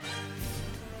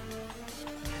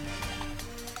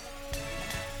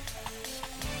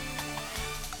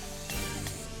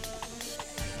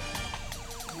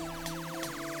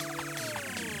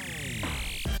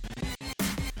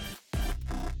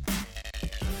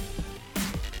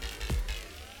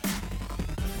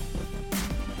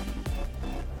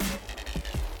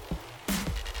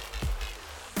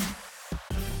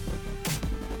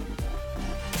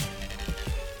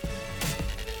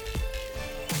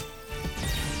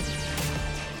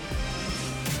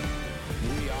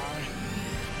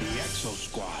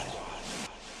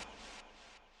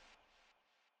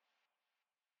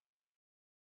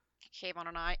Kayvon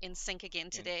and I in sync again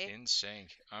today. In sync,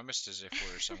 almost as if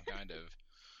we're some kind of,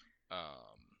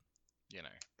 um, you know,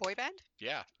 Boy band?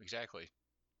 yeah, exactly.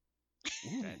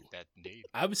 Ooh. That indeed.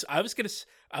 I was gonna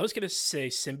say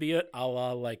symbiote a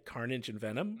la like Carnage and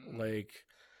Venom. Like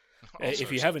Also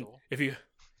if you haven't acceptable.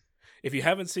 if you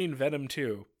haven't seen Venom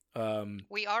 2,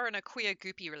 We are in a queer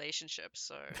goopy relationship,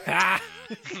 so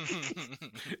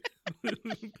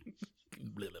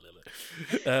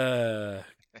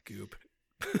goop.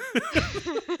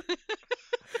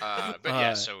 But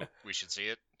yeah, so we should see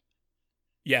it.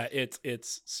 Yeah,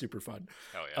 it's super fun.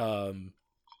 Hell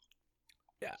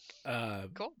yeah. Yeah.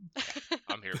 cool.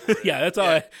 I'm here for it. Yeah, that's all.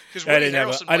 Yeah, because I Woody didn't have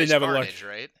a- Harrelson I didn't plays have a look. Carnage,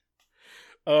 right?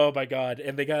 Oh my god!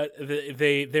 And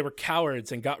they were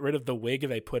cowards and got rid of the wig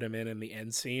they put him in the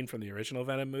end scene from the original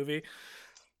Venom movie.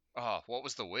 Oh, what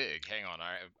was the wig? Hang on,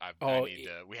 I Oh, need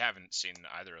to. We haven't seen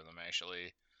either of them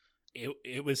actually.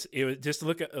 It was just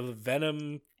look at the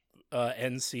Venom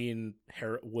end scene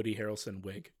Woody Harrelson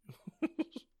wig.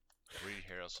 Woody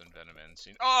Harrelson Venom end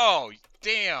scene. Oh,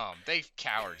 damn! They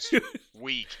cowards.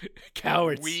 Weak.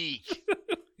 Cowards. Weak.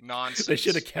 Nonsense. They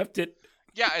should have kept it.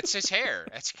 Yeah, it's his hair.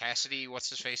 That's Cassidy. What's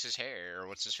his face's hair? Or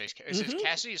what's his face? Is it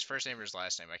Cassidy his first name or his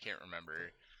last name? I can't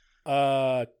remember.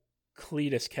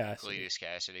 Cletus Cassidy. Cletus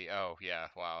Cassidy. Oh yeah.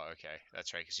 Wow. Okay,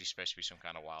 that's right. Because he's supposed to be some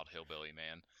kind of wild hillbilly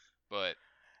man. But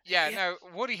yeah, no.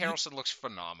 Woody Harrelson looks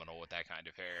phenomenal with that kind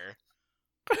of hair.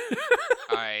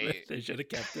 They should have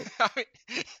kept it. I mean,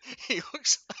 he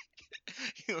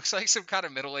looks like some kind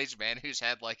of middle-aged man who's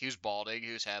balding,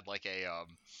 who's had like a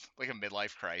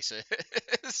midlife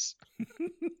crisis.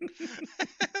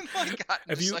 Like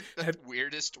gotten just like the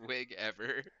weirdest wig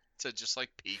ever to just like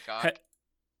peacock.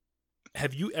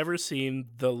 Have you ever seen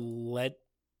the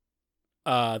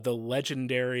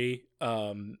legendary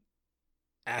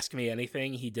Ask Me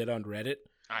Anything he did on Reddit?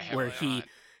 I have where not.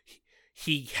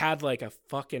 he had like a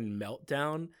fucking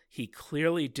meltdown. He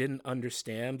clearly didn't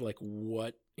understand like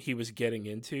what he was getting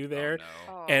into there.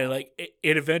 Oh, no. And like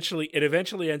it eventually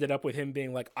ended up with him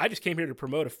being like, I just came here to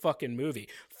promote a fucking movie.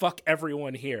 Fuck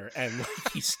everyone here. And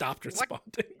like, he stopped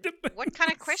responding. What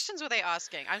kind of questions were they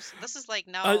asking? This is like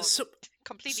now So,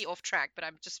 completely off track, but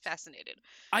I'm just fascinated.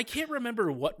 I can't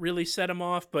remember what really set him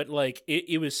off, but like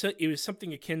it was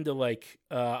something akin to like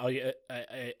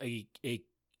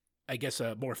I guess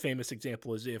a more famous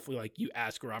example is if like you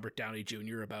ask Robert Downey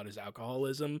Jr. about his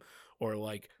alcoholism or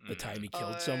like the time he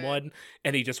killed someone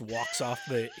and he just walks off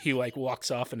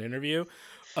an interview.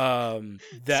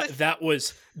 That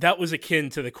was akin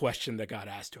to the question that got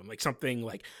asked to him, like something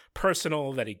like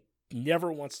personal that he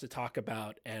never wants to talk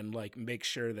about and like make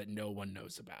sure that no one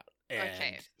knows about.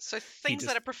 Okay, so things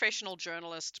that a professional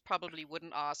journalist probably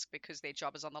wouldn't ask because their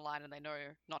job is on the line and they know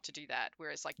not to do that.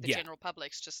 Whereas like the general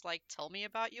public's just like, tell me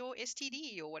about your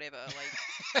STD or whatever.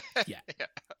 Like, yeah.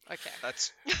 Okay,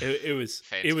 that's it was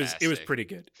fantastic. it was pretty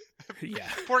good. Yeah,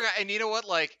 poor guy. And you know what?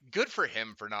 Like, good for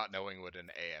him for not knowing what an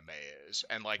AMA is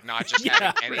and like not just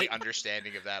having any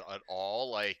understanding of that at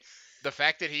all. Like. The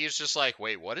fact that he is just like,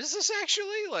 wait, what is this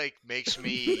actually? Like, makes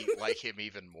me like him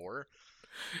even more.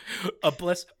 A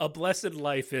blessed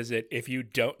life is it if you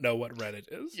don't know what Reddit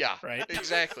is. Yeah, right.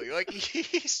 Exactly. Like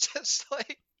he's just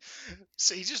like,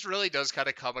 so he just really does kind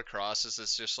of come across as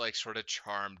this just like sort of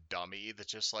charmed dummy that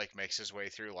just like makes his way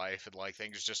through life and like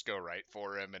things just go right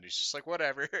for him and he's just like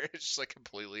whatever, just like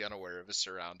completely unaware of his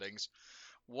surroundings.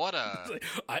 What a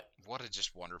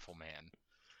just wonderful man.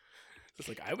 It's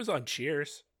like I was on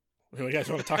Cheers. You guys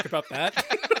want to talk about that?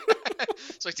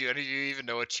 It's like, do any of you even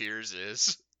know what Cheers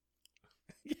is?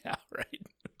 Yeah, right.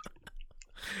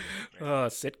 Oh,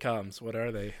 sitcoms. What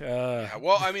are they? Yeah,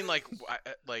 well, I mean, like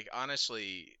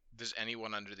honestly, does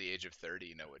anyone under the age of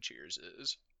 30 know what Cheers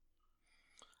is?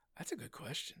 That's a good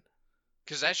question.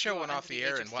 Because that show went off the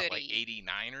air in what, like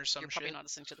 89 or some shit? You're probably not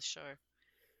listening to the show.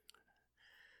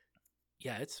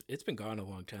 Yeah, it's been gone a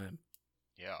long time.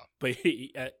 Yeah, but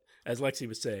as Lexi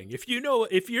was saying, if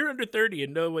you're under 30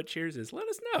 and know what Cheers is, let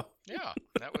us know. Yeah,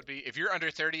 that would be. If you're under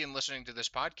 30 and listening to this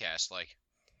podcast, like,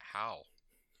 how?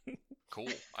 Cool.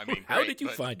 I mean, how did you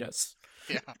find us?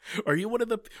 Yeah. Are you one of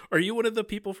the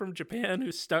people from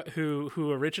Japan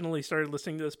who originally started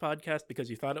listening to this podcast because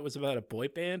you thought it was about a boy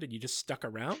band and you just stuck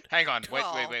around? Hang on, wait.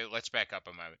 Let's back up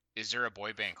a moment. Is there a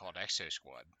boy band called Exo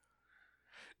Squad?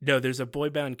 No, there's a boy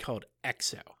band called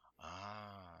EXO.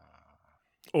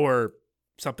 Or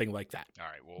something like that. All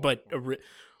right. Well, but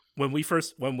when we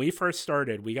first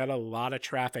started, we got a lot of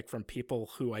traffic from people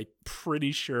who I'm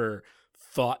pretty sure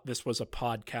thought this was a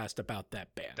podcast about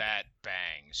that band. That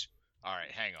bangs. All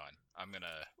right, hang on.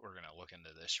 We're gonna look into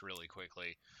this really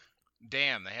quickly.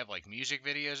 Damn, they have like music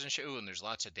videos and shit. Ooh, and there's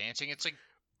lots of dancing. It's like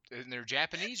And they're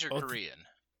Japanese or Korean?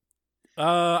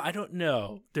 I don't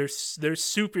know. They're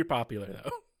super popular though.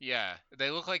 Yeah,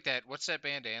 they look like that. What's that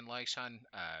band Ann likes on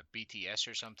BTS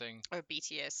or something? Oh,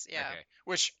 BTS, yeah. Okay.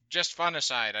 Which, just fun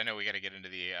aside, I know we got to get into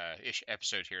the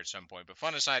episode here at some point, but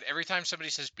fun aside, every time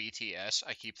somebody says BTS,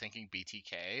 I keep thinking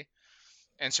BTK.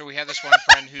 And so we have this one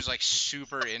friend who's like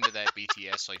super into that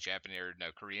BTS, like Japanese or no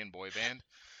Korean boy band.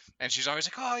 And she's always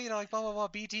like, oh, you know, like blah, blah, blah,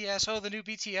 BTS. Oh, the new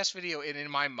BTS video. And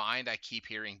in my mind, I keep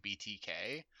hearing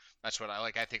BTK. That's what I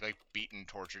like. I think like beaten,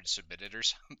 tortured, submitted or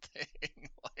something.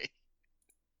 Like.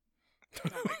 Oh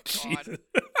my god.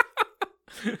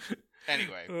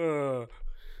 Anyway.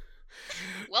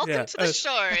 Welcome to the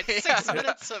show. It's 6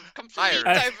 minutes of complete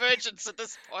divergence at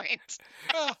this point.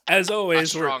 As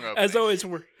always,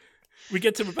 we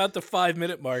get to about the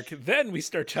 5-minute mark, then we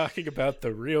start talking about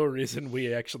the real reason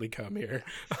we actually come here.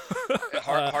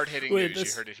 Hard-hitting news. You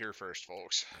heard it here first,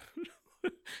 folks.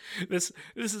 This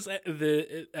is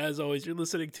as always, you're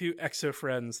listening to Exo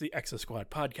Friends, the Exo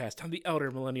Squad podcast on the Elder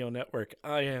Millennial Network.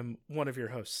 I am one of your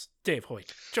hosts, Dave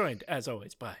Hoyt, joined as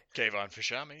always by Kayvon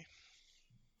Fashami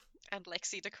and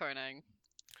Lexi DeKoning.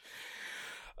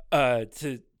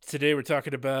 Today we're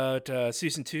talking about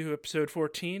season 2, episode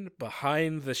 14,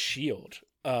 Behind the Shield,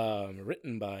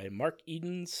 written by Mark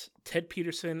Edens, Ted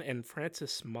Peterson, and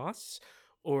Francis Moss,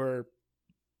 or.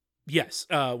 Yes,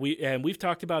 we've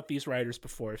talked about these writers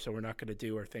before, so we're not going to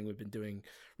do our thing we've been doing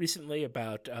recently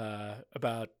about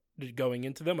going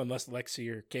into them, unless Lexi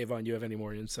or Kayvon, you have any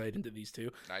more insight into these two.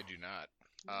 I do not.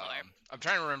 I'm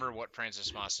trying to remember what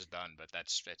Francis Moss has done, but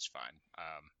that's fine.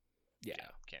 Can't.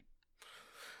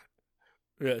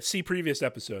 See previous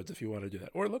episodes if you want to do that,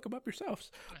 or look them up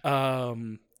yourselves.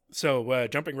 So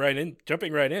jumping right in.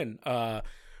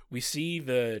 We see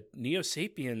the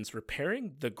Neo-Sapiens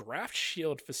repairing the Graft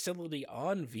Shield facility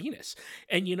on Venus.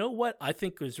 And you know what I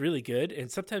think was really good?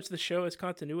 And sometimes the show has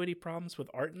continuity problems with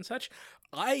art and such.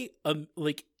 I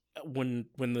like when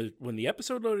the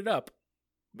episode loaded up,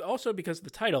 also because of the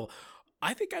title,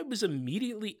 I think I was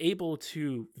immediately able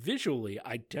to visually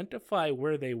identify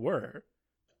where they were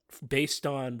based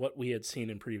on what we had seen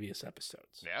in previous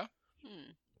episodes. Yeah?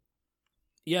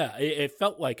 Yeah, it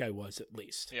felt like I was, at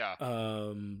least. Yeah.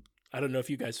 I don't know if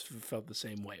you guys felt the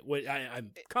same way.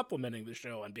 I'm complimenting the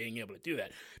show on being able to do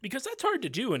that, because that's hard to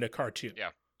do in a cartoon.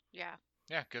 Yeah. Yeah.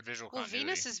 Yeah, good visual continuity. Well,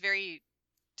 Venus is very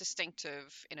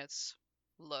distinctive in its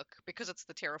look, because it's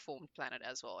the terraformed planet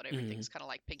as well, and everything's kind of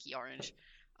like pinky orange.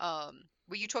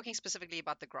 Were you talking specifically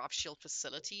about the Graft Shield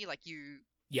facility? Like, you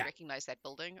recognize that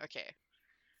building? Okay.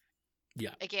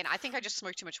 Yeah. Again, I think I just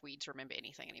smoked too much weed to remember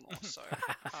anything anymore. So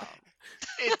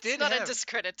it did not a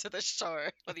discredit to the show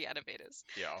or the animators.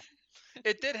 Yeah,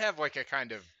 it did have like a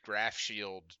kind of Graft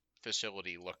Shield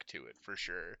facility look to it for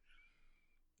sure.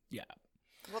 Yeah.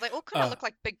 Well, they all kind of look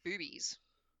like big boobies.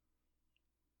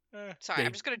 Sorry,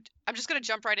 I'm just gonna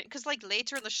jump right in, because like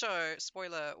later in the show,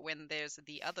 spoiler, when there's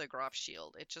the other Graft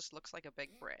Shield, it just looks like a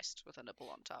big breast with a nipple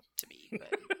on top to me.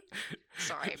 But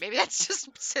sorry, maybe that just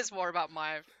says more about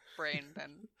my brain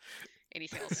than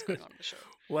anything else going on in the show.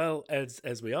 Well,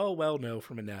 as we all well know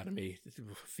from anatomy,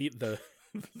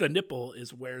 the nipple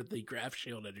is where the Graft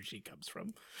Shield energy comes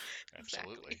from.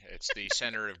 Absolutely. Exactly. It's the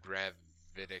center of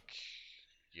gravitic,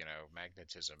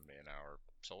 magnetism in our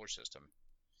solar system.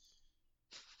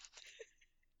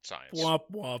 Science. Womp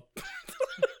womp.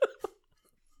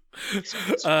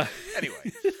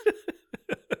 Anyway.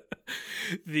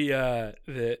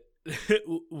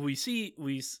 we see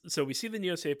the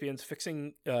Neo-Sapiens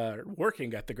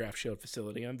working at the Graft Shield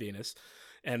facility on Venus,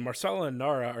 and Marsala and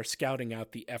Nara are scouting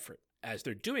out the effort. As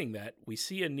they're doing that, we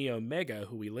see a Neo-Mega,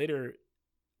 who we later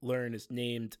learn is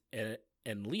named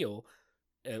Enlil.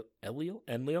 Enlil?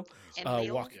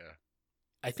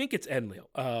 I think it's Enlil.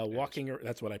 Walking.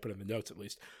 That's what I put in the notes, at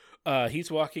least.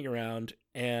 He's walking around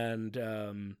and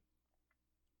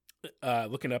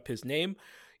looking up his name.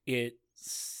 It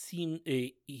seems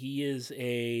he is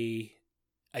I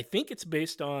think it's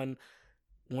based on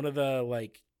one of the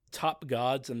top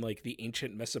gods in the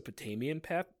ancient Mesopotamian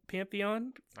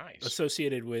pantheon. Nice.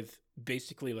 Associated with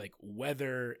basically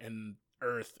weather and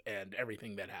earth and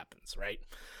everything that happens, right?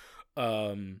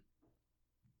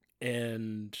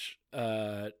 And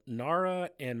Nara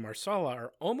and Marsala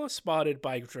are almost spotted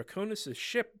by Draconis'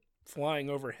 ship flying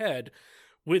overhead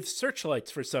with searchlights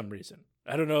for some reason.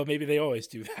 I don't know, maybe they always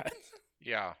do that.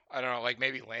 Yeah, I don't know,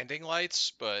 maybe landing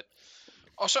lights, but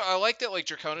also I like that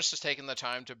Draconis has taken the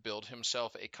time to build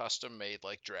himself a custom-made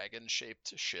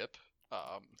dragon-shaped ship,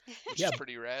 which is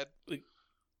pretty rad.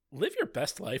 Live your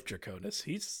best life, Draconis.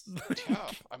 He's yeah,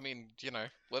 I mean,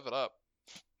 live it up.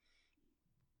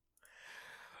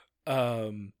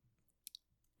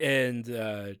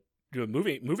 and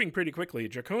moving pretty quickly,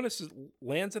 Draconis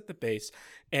lands at the base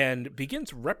and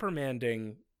begins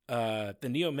reprimanding the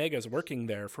Neo-Megas working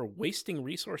there for wasting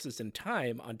resources and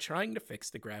time on trying to fix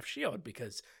the Graf shield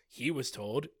because he was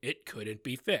told it couldn't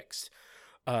be fixed.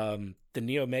 The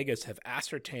Neo-Megas have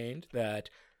ascertained that,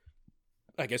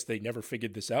 I guess they never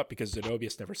figured this out because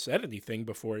Zenobius never said anything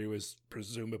before he was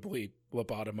presumably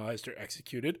lobotomized or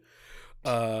executed,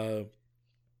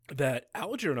 that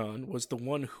Algernon was the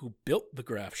one who built the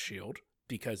Graf shield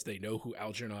because they know who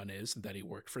Algernon is and that he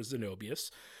worked for Zenobius.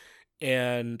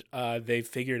 And they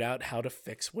figured out how to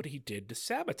fix what he did to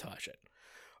sabotage it.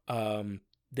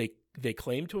 They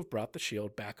claim to have brought the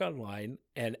shield back online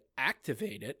and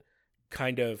activate it,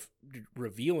 kind of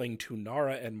revealing to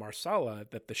Nara and Marsala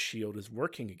that the shield is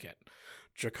working again.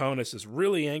 Draconis is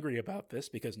really angry about this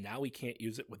because now he can't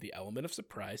use it with the element of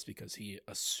surprise because he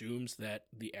assumes that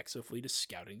the Exofleet is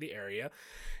scouting the area,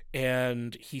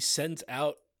 and he sends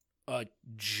out a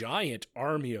giant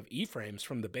army of E-frames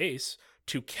from the base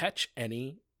to catch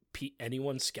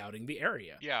anyone scouting the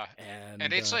area. Yeah,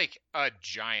 and it's like a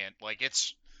giant, like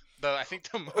it's I think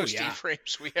the most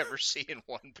E-frames we ever see in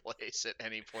one place at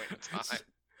any point in time.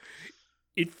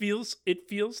 It feels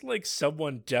like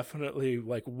someone definitely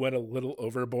like went a little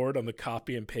overboard on the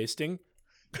copy and pasting.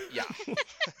 Yeah.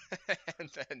 And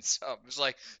then some. It's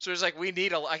like we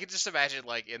need I could just imagine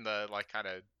like in the like kind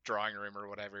of drawing room or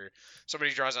whatever,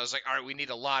 somebody draws out, I was like, all right, we need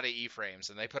a lot of E-frames,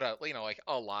 and they put a like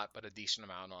a lot but a decent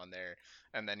amount on there,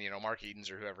 and then Mark Edens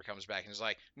or whoever comes back and is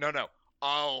like, no,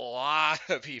 a lot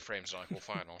of E-frames. I'm like, well,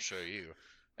 fine, I'll show you.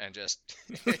 And just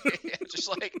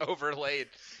like overlaid,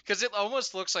 because it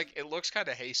almost looks like it looks kind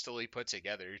of hastily put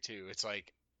together too. It's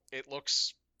like it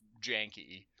looks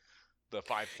janky, the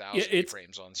 5,000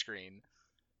 frames on screen.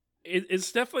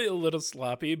 It's definitely a little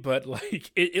sloppy, but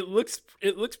like it looks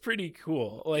pretty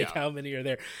cool. Like how many are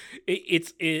there?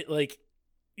 It's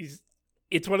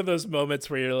one of those moments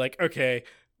where you're like, okay,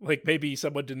 like maybe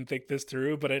someone didn't think this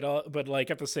through, but like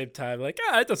at the same time, like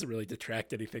it doesn't really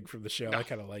detract anything from the show. No. I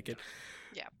kind of like it.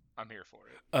 Yeah, I'm here for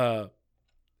it.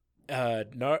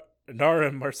 Nara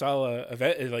and Marsala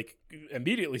like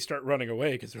immediately start running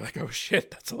away because they're like, oh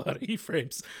shit, that's a lot of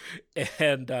E-frames.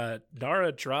 And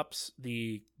Nara drops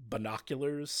the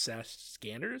binoculars /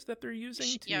 scanners that they're using.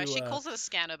 She calls it a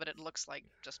scanner, but it looks like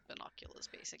just binoculars,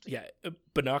 basically. Yeah,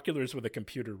 binoculars with a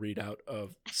computer readout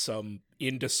of some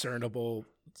indiscernible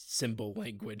symbol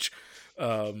language.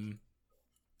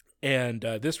 And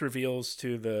this reveals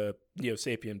to the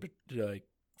Neo-Sapien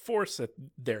force that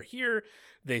they're here.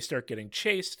 They start getting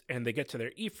chased, and they get to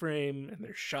their E-frame, and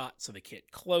they're shot, so they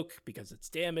can't cloak because it's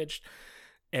damaged.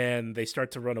 And they start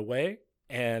to run away,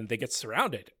 and they get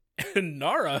surrounded. And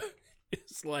Nara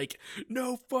is like,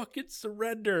 no fucking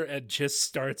surrender, and just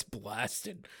starts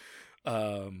blasting.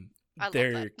 I love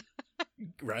that.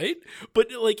 Right? But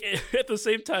like at the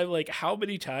same time, like how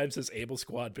many times has Able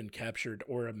Squad been captured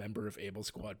or a member of Able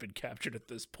Squad been captured at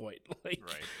this point? Like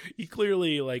you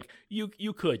clearly like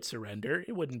you could surrender.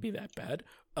 It wouldn't be that bad.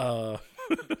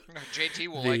 JT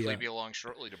will likely be along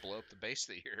shortly to blow up the base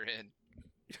that you're in.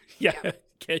 Yeah,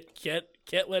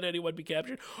 can't let anyone be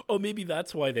captured. Oh, maybe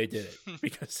that's why they did it,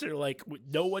 because they're like,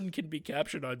 no one can be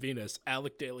captured on Venus.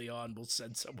 Alec De Leon will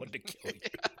send someone to kill you.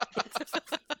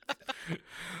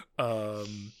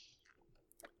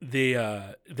 They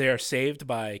are saved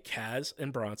by Kaz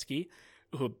and Bronski,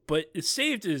 but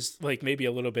saved is like maybe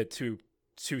a little bit too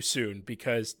soon,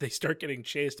 because they start getting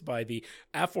chased by the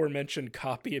aforementioned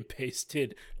copy and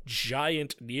pasted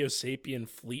giant Neo-Sapien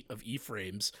fleet of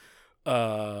E-frames.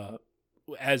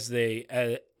 As they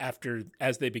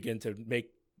begin to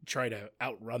try to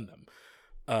outrun them.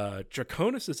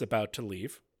 Draconis is about to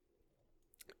leave,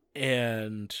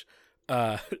 and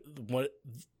one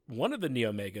of the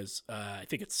Neo-Megas, I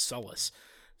think it's Sullus,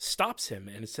 stops him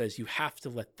and it says, you have to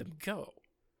let them go.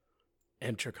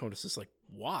 And Draconis is like,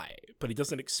 why? But he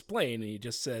doesn't explain, and he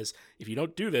just says, if you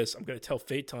don't do this, I'm going to tell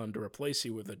Phaeton to replace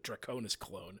you with a Draconis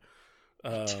clone.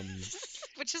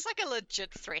 Which is like a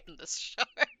legit threat in this show.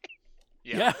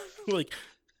 Yeah. Like,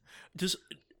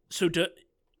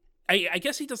 I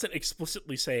guess he doesn't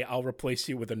explicitly say, I'll replace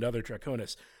you with another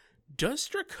Draconis. Does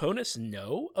Draconis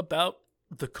know about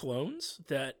the clones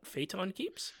that Phaeton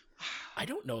keeps? I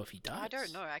don't know if he does. I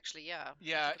don't know, actually, yeah.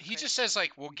 Yeah, he just says,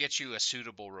 like, we'll get you a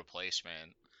suitable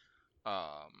replacement.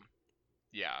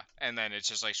 Yeah, and then it's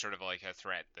just like sort of like a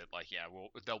threat that like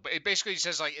it basically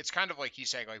says like it's kind of like he's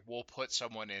saying like we'll put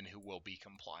someone in who will be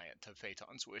compliant to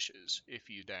Phaeton's wishes if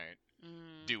you don't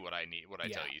do what I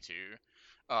tell you to.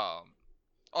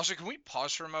 Also, can we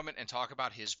pause for a moment and talk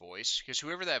about his voice? Because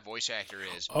whoever that voice actor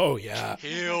is, Oh yeah,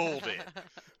 killed it.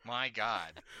 My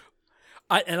God.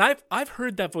 I've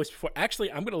heard that voice before.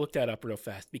 Actually, I'm gonna look that up real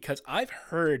fast because I've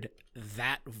heard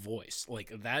that voice, like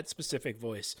that specific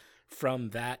voice, from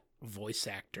that voice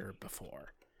actor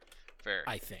before. Fair.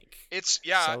 I think It's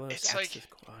like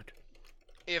Squad.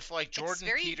 If like Jordan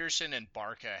very... Peterson and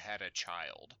Barca had a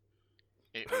child,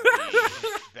 it would be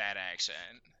that accent.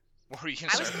 What were you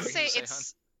gonna say? I was gonna say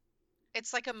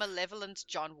it's like a malevolent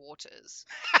John Waters.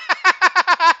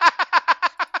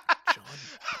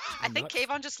 I think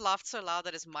Kayvon just laughed so loud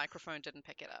that his microphone didn't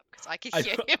pick it up because I could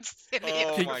hear him sitting.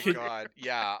 Oh my God!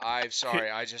 Yeah, I'm sorry.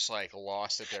 I just like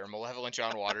lost it there. Malevolent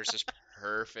John Waters is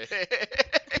perfect.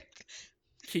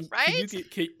 Can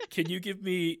you give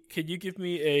me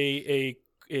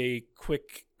a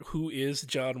quick who is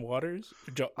John Waters?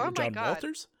 John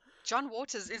Walters? John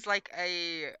Waters is like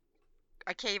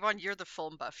Kayvon, you're the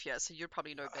film buff here, so you'd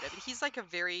probably know better. But he's like a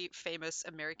very famous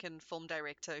American film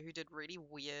director who did really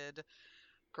weird,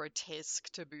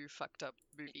 grotesque, taboo, fucked up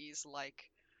movies like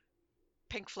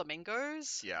Pink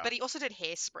Flamingos. Yeah. But he also did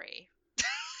Hairspray.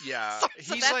 Yeah,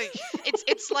 he's like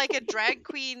it's like a drag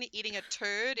queen eating a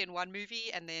turd in one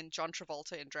movie and then John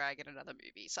Travolta in drag in another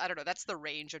movie. So I don't know, that's the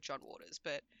range of John Waters,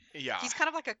 but yeah, he's kind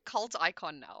of like a cult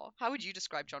icon now. How would you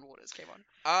describe John Waters,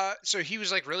 Kayvon? So he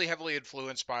was like really heavily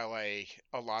influenced by like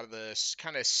a lot of this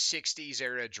kind of 60s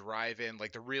era drive-in,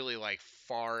 like the really like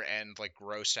far end, like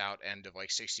gross out end of like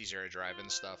 60s era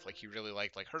drive-in stuff. Like he really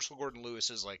liked like Herschel Gordon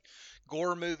Lewis's like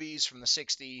gore movies from the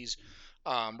 60s.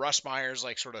 Russ Meyer's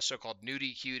like sort of so-called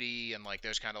nudie cutie and like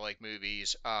those kind of like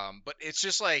movies. But it's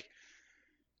just like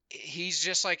he's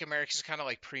just like America's kind of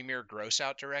like premier gross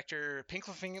out director. Pink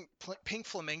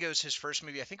Flamingo's his first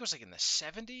movie. I think it was like in the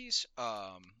 70s.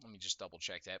 Let me just double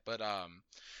check that. But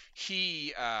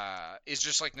he is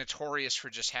just like notorious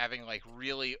for just having like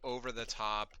really over the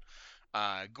top,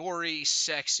 gory,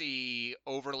 sexy,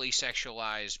 overly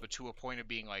sexualized, but to a point of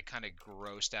being like kind of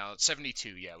grossed out. 72,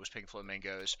 yeah, it was Pink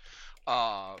Flamingos.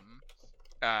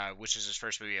 Which is his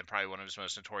first movie and probably one of his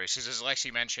most notorious. Because as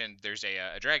Lexi mentioned, there's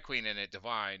a drag queen in it,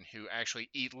 Divine, who actually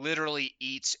literally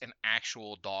eats an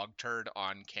actual dog turd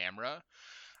on camera.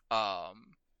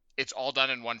 It's all done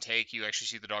in one take. You actually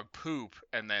see the dog poop,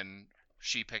 and then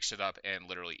she picks it up and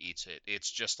literally eats it. It's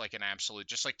just like an absolute,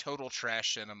 just like total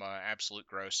trash cinema, absolute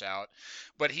gross out.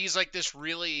 But he's like this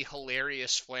really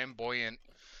hilarious, flamboyant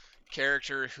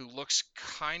character who looks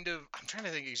kind of, I'm trying to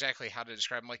think exactly how to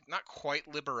describe him, like not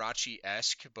quite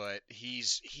Liberace-esque, but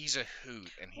he's a hoot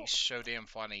and he's so damn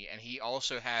funny, and he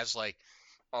also has like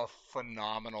a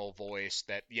phenomenal voice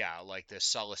that, yeah, like the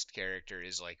Sullust character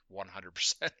is like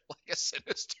 100% like a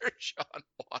sinister John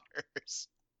Waters.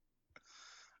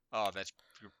 Oh, that's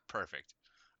perfect.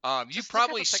 You've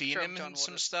probably seen him in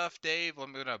some stuff, Dave.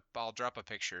 I'll drop a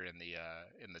picture in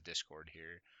the Discord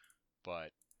here,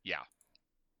 but yeah.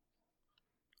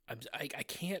 I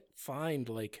can't find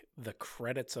like the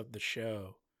credits of the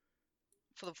show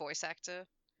for the voice actor.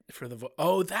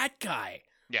 Oh, that guy.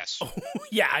 Yes. Oh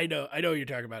yeah, I know what you're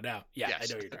talking about now. Yeah, yes, I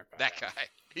know what you're talking about. That guy.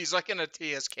 He's like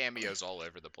he has cameos all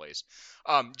over the place.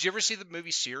 Did you ever see the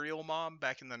movie Serial Mom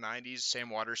back in the 90s? Sam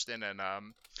Waterston and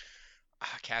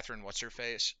Catherine, what's her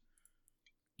face?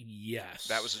 Yes.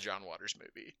 That was a John Waters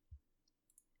movie.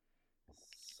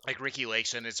 Like Ricky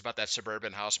Lakeson, it's about that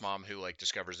suburban house mom who like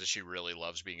discovers that she really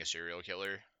loves being a serial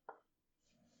killer.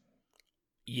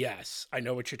 Yes, I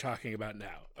know what you're talking about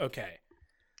now. Okay.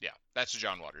 Yeah, that's a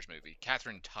John Waters movie.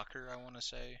 Catherine Tucker, I want to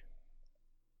say.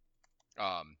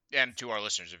 And to our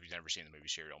listeners, if you've never seen the movie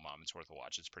Serial Mom, it's worth a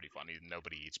watch. It's pretty funny.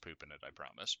 Nobody eats poop in it, I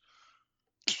promise.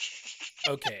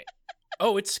 Okay.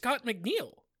 Oh, it's Scott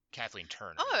McNeil. Kathleen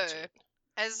Turner. Oh,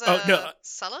 as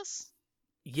Sullust?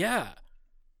 Yeah.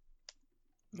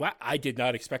 Wow, I did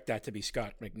not expect that to be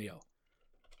Scott McNeil.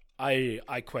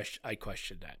 I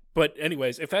questioned that. But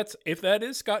anyways, if that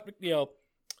is Scott McNeil,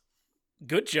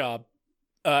 good job.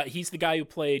 He's the guy who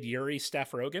played Yuri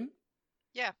Staff-Rogan.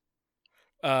 Yeah.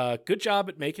 Good job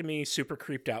at making me super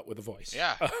creeped out with a voice.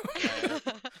 Yeah.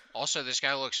 Also, this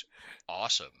guy looks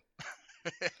awesome.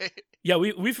 Yeah,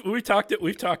 we've talked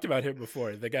about him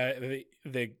before. The guy,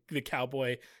 the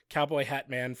cowboy hat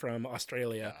man from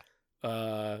Australia. Yeah.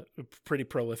 Pretty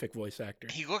prolific voice actor.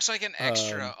 He looks like an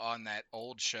extra on that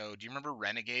old show. Do you remember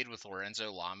Renegade with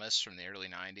Lorenzo Lamas from the early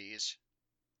 90s?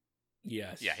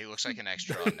 Yes. Yeah, he looks like an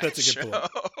extra on that That's a good show.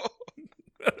 Pull.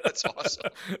 That's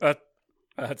awesome.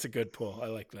 That's a good pull. I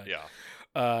like that.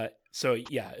 Yeah. So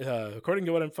yeah, according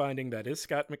to what I'm finding, that is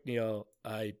Scott McNeil.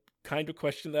 I kind of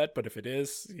question that, but if it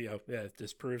is, it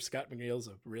just proves Scott McNeil's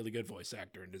a really good voice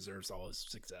actor and deserves all his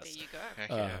success. There you go. Heck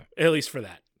yeah. At least for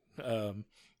that.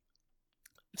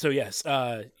 So yes,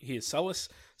 he is Sullus.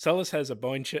 Sullus has a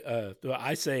bone.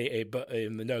 I say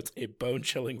in the notes a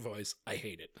bone-chilling voice. I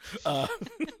hate it.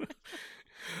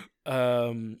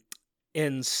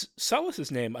 And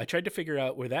Sullus's name, I tried to figure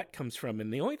out where that comes from,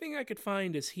 and the only thing I could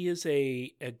find is he is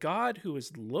a god who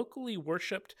is locally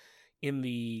worshipped in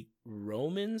the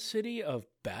Roman city of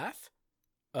Bath,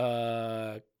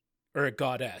 or a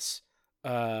goddess,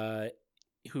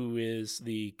 who is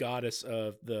the goddess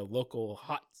of the local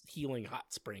healing hot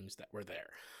springs that were there.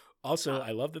 Also,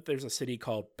 I love that there's a city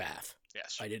called Bath.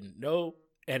 Yes. I didn't know,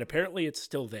 and apparently it's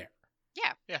still there.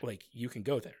 Yeah. Yeah. Like, you can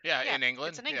go there. Yeah, in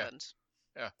England. It's in England.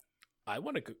 Yeah. I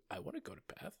want to go to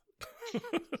Bath.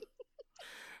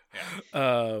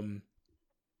 Yeah.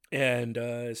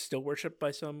 And still worshipped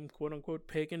by some quote unquote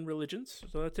pagan religions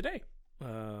today,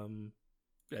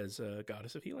 as a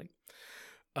goddess of healing.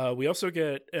 We also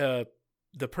get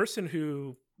the person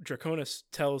who Draconis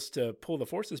tells to pull the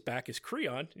forces back is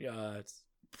Creon. It's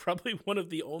probably one of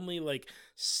the only, like,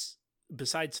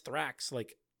 besides Thrax,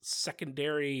 like,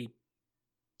 secondary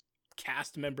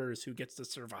cast members who gets to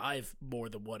survive more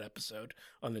than one episode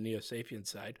on the Neo-Sapien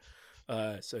side.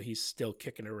 So he's still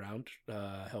kicking around,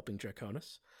 helping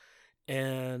Draconis.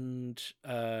 And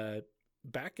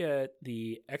back at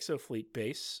the Exofleet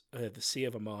base, the Sea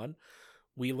of Amon,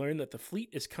 we learn that the fleet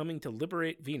is coming to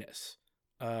liberate Venus.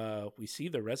 We see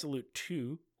the Resolute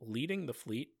 2 leading the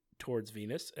fleet towards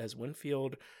Venus as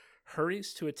Winfield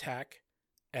hurries to attack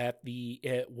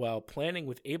while planning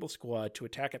with Able Squad to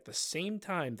attack at the same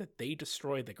time that they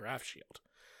destroy the Graph Shield.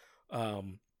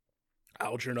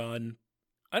 Algernon,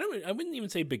 I wouldn't even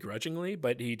say begrudgingly,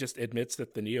 but he just admits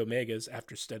that the Neo-Megas,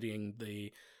 after studying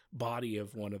the body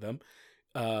of one of them,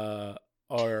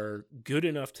 are good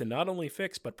enough to not only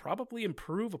fix but probably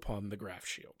improve upon the Graph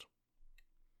Shield,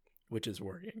 which is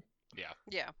worrying. Yeah.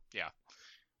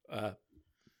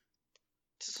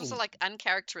 This was like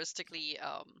uncharacteristically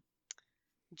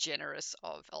generous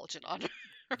of Algernon.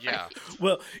 Right? Yeah.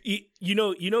 Well, you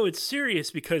know it's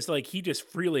serious because, like, he just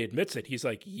freely admits it. He's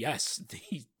like, yes,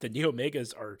 the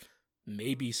Neo-Megas are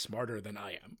maybe smarter than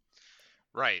I am.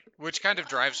 Right, which kind of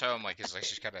drives home, like, is like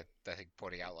she's kind of, I think,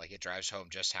 pointing out, like, it drives home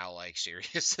just how, like,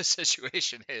 serious the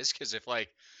situation is, because if, like,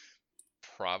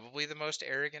 probably the most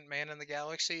arrogant man in the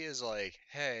galaxy is like,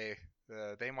 hey,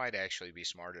 they might actually be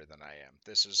smarter than I am.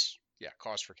 This is,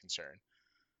 cause for concern.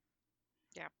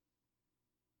 Yeah.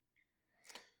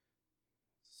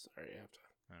 Sorry, I have to.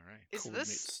 All right.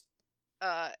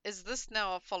 Is this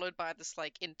now followed by this,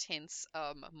 like, intense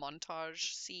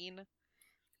montage scene?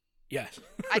 Yeah.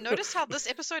 I noticed how this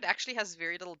episode actually has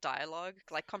very little dialogue.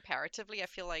 Like, comparatively, I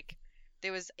feel like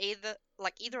there was either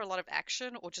a lot of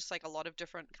action or just, like, a lot of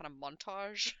different kind of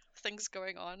montage things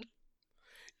going on.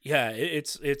 Yeah,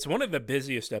 it's one of the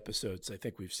busiest episodes I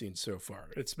think we've seen so far.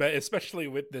 It's especially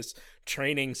with this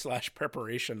training /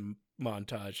 preparation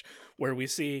montage where we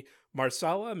see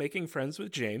Marsala making friends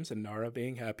with James and Nara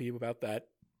being happy about that.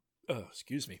 Oh,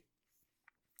 excuse me.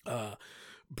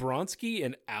 Bronsky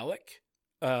and Alec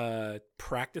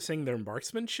practicing their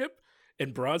marksmanship,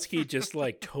 and Bronsky just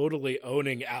like totally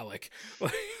owning Alec.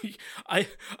 Like, I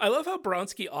love how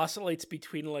Bronsky oscillates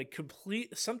between like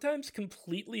sometimes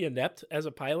completely inept as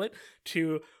a pilot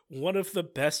to one of the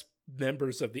best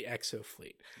members of the Exo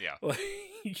fleet. Yeah.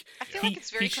 Like, I feel like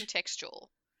it's very contextual.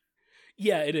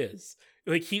 Yeah, it is.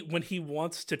 Like, when he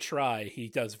wants to try, he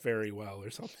does very well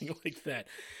or something like that.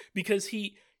 Because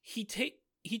he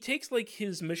takes like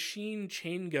his machine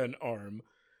chain gun arm,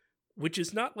 which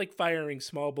is not like firing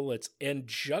small bullets, and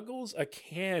juggles a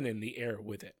can in the air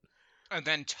with it. And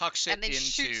then tucks it into...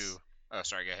 shoots... Oh,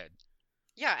 sorry, go ahead.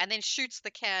 Yeah, and then shoots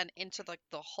the can into like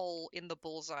the hole in the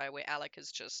bullseye where Alec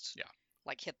has just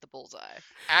like hit the bullseye.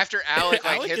 After Alec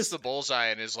like hits the bullseye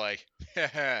and is like,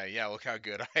 yeah, look how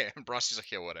good I am. Bronsky's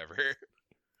like, yeah, whatever.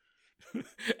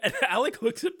 And Alec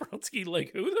looks at Bronsky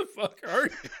like, who the fuck are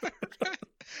you?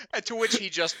 And to which he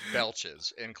just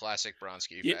belches in classic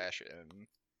Bronsky fashion.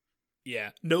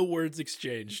 Yeah, no words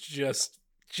exchanged, just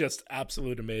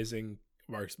absolute amazing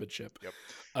marksmanship. Yep.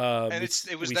 And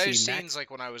it was those scenes like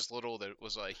when I was little that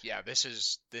was like, yeah, this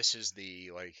is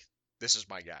the like, this is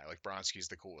my guy. Like, Bronsky's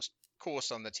the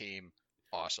coolest on the team.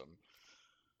 Awesome.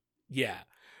 Yeah.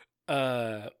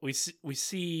 We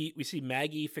see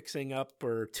Maggie fixing up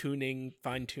or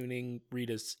fine tuning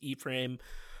Rita's E-frame.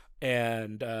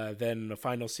 And then the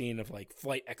final scene of like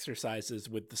flight exercises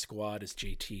with the squad as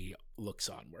JT looks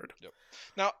onward. Yep.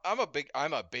 Now I'm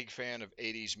a big fan of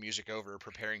 80s music over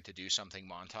preparing to do something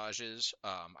montages.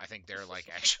 I think they're like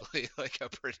actually like a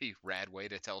pretty rad way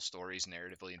to tell stories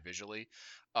narratively and visually.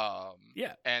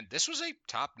 Yeah. And this was a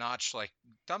top-notch, like,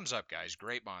 thumbs up, guys.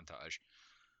 Great montage.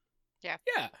 Yeah.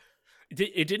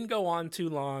 It didn't go on too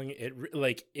long.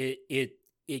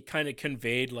 It kind of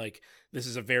conveyed like this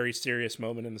is a very serious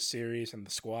moment in the series, and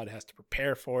the squad has to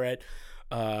prepare for it.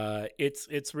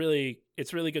 It's really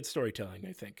good storytelling,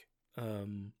 I think.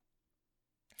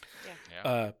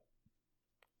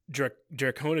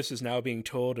 Draconis is now being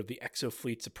told of the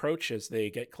Exofleet's approach as they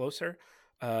get closer.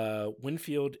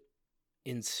 Winfield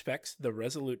inspects the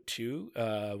Resolute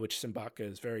 2, which Simbaka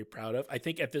is very proud of. I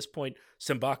think at this point,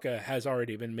 Simbaka has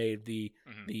already been made the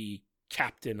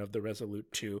captain of the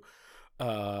Resolute 2.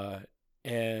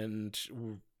 And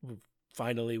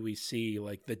finally we see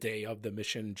like the day of the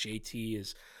mission, JT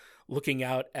is looking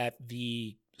out at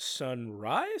the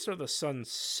sunrise or the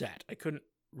sunset. I couldn't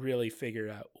really figure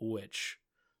out which.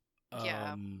 It's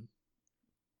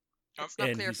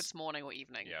not clear if it's morning or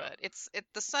evening, but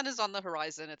the sun is on the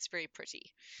horizon. It's very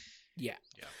pretty. Yeah.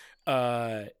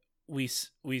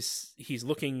 He's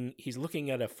looking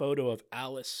at a photo of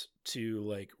Alice to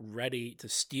like ready to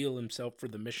steel himself for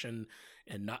the mission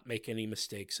and not make any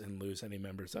mistakes and lose any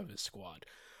members of his squad.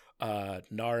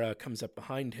 Nara comes up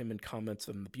behind him and comments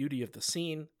on the beauty of the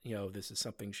scene. You know, this is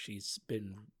something she's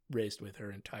been raised with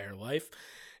her entire life,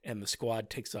 and the squad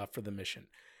takes off for the mission.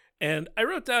 And I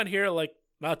wrote down here, like,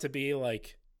 not to be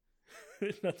like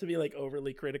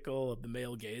overly critical of the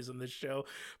male gaze on this show,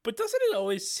 but doesn't it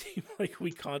always seem like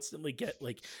we constantly get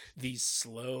like these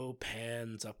slow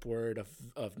pans upward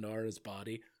of Nara's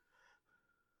body?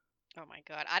 Oh my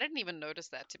god, I didn't even notice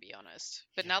that, to be honest.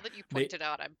 But now that you pointed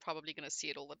out, I'm probably going to see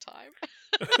it all the time.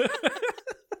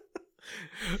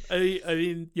 I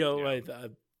mean, you know,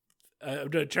 I'm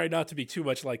going to try not to be too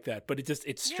much like that, but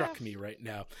it struck me right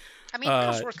now. I mean,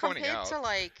 because we're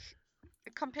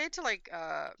compared to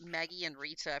Maggie and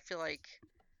Rita, I feel like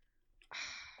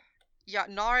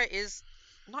Nara is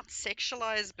not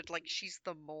sexualized, but like she's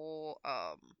the more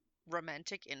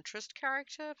romantic interest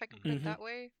character, if I can put it that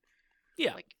way.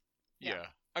 Yeah. Yeah.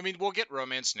 I mean, we'll get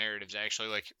romance narratives actually,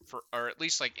 like or at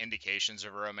least like indications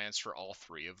of romance for all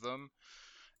three of them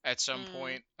at some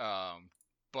point.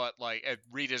 But like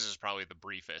Rita's is probably the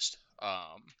briefest.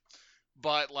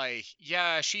 But like,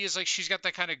 yeah, she is like, she's got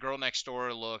that kind of girl next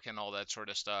door look and all that sort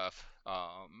of stuff.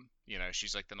 You know,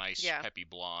 she's like the nice peppy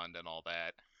blonde and all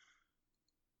that.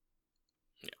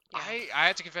 Yeah. I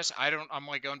have to confess, I'm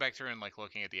like going back through and like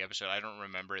looking at the episode. I don't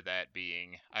remember that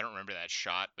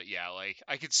shot, but yeah, like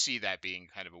I could see that being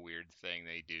kind of a weird thing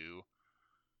they do.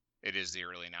 It is the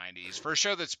early 90s. For a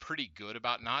show that's pretty good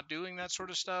about not doing that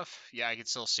sort of stuff, yeah, I could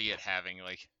still see it having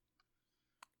like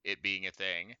it being a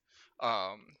thing.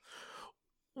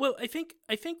 Well, I think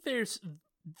there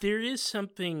is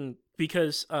something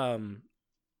because and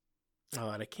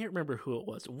I can't remember who it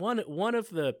was. One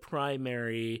of the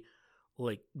primary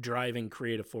like driving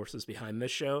creative forces behind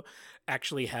this show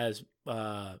actually has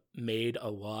made a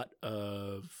lot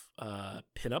of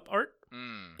pinup art.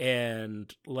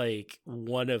 And like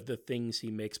one of the things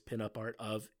he makes pinup art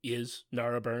of is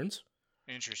Nara Burns.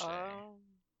 Interesting. Oh,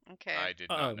 okay. I did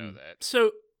not know that.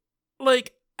 So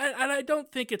like, and I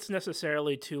don't think it's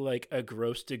necessarily to like a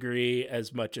gross degree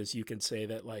as much as you can say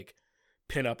that like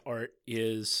pinup art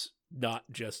is not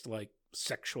just like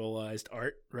sexualized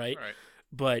art, right? Right.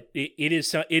 But it is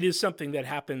something that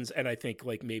happens, and I think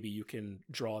like maybe you can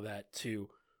draw that to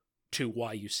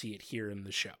why you see it here in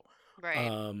the show.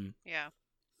 Right. Yeah.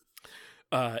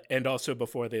 And also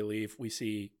before they leave, we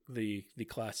see the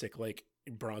classic like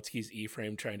Bronski's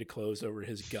E-frame trying to close over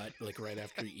his gut like right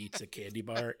after he eats a candy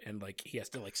bar, and like he has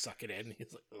to like suck it in.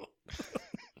 He's like, oh.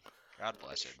 God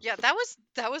bless him. Yeah, that was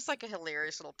like a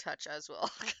hilarious little touch as well.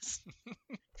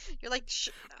 You're like,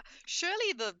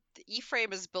 surely the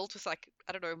E-frame is built with like,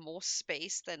 I don't know, more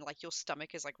space than like your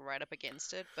stomach is like right up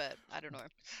against it, but I don't know.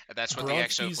 That's what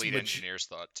Bronski's the Exofleet engineers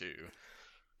thought too.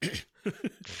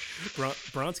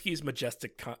 Bronski's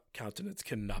majestic countenance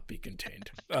cannot be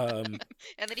contained. And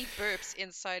then he burps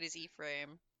inside his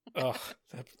E-frame. Oh,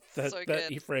 that So that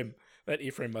good. E-frame. That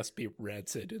E-frame must be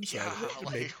rancid inside Yeah, of it.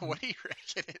 like, what do you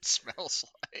reckon it smells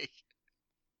like?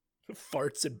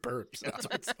 Farts and burps. Yeah. That's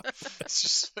what it's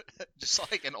It's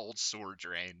just like an old sewer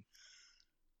drain.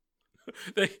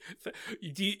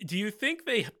 Do you think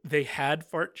they had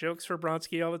fart jokes for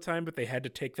Bronski all the time, but they had to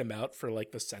take them out for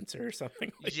like the censor or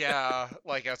something? Like Yeah,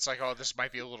 like it's like, oh, this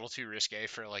might be a little too risque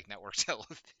for like network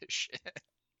television.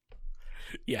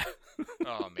 Yeah.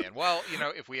 Oh man. Well,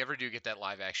 if we ever do get that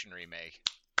live action remake,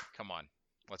 come on,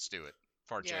 let's do it.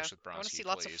 Fart Yeah, jokes with I want to Bronski, see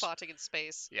lots of please. farting in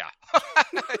space. Yeah.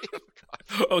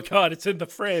 Oh God, it's in the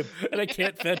frame, and I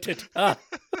can't vent it. Ah.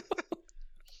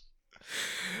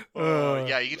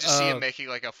 Yeah, you can just see him making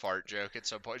like a fart joke at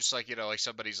some point. Just like, like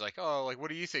somebody's like, oh, like, what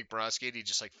do you think, Bronski? And he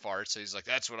just like farts. And he's like,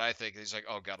 that's what I think. And he's like,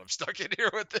 oh God, I'm stuck in here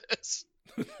with this.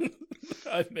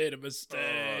 I've made a mistake.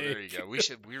 Oh, there you go.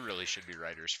 We really should be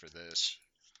writers for this.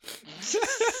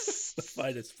 The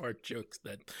finest fart jokes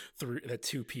that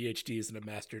 2 PhDs and a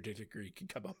master's degree can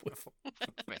come up with.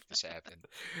 Make this happen.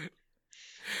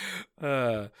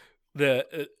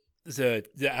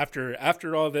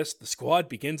 After all this, the squad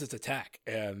begins its attack,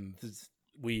 and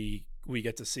we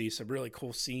get to see some really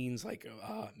cool scenes. Like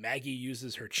Maggie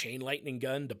uses her chain lightning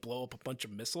gun to blow up a bunch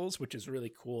of missiles, which is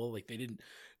really cool. Like they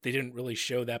didn't really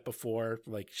show that before.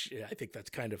 Like I think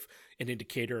that's kind of an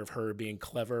indicator of her being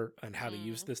clever on how to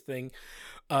use this thing.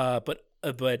 But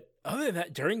other than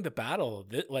that, during the battle,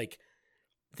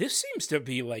 this seems to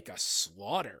be like a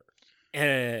slaughter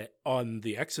on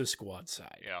the Exo Squad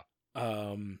side. Yeah.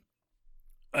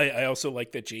 I also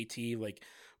like that JT like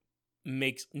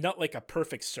makes not like a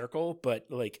perfect circle, but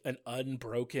like an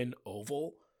unbroken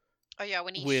oval. Oh yeah,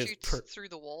 when he shoots through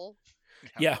the wall.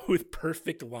 Yeah, with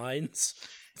perfect lines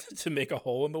to make a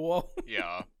hole in the wall.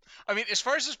 Yeah. I mean, as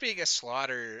far as this being a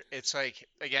slaughter, it's like,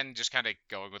 again, just kind of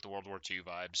going with the World War II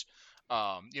vibes.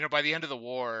 By the end of the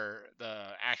war,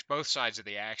 both sides of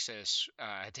the Axis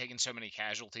had taken so many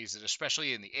casualties that,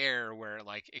 especially in the air, where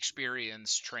like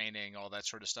experience, training, all that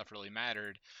sort of stuff really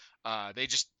mattered, they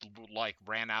just like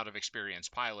ran out of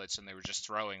experienced pilots, and they were just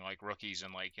throwing like rookies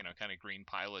and like kind of green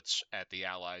pilots at the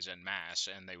Allies en masse,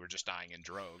 and they were just dying in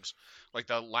droves. Like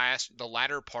the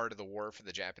latter part of the war for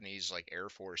the Japanese like Air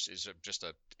Force is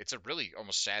it's a really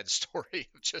almost sad story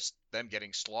of just them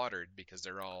getting slaughtered because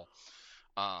they're all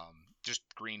just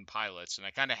green pilots, and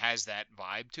it kind of has that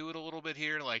vibe to it a little bit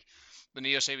here. Like the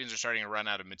Neo Sapiens are starting to run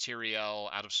out of material,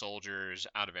 out of soldiers,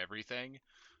 out of everything,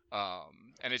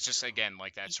 and it's just again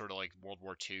like that sort of like World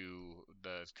War II,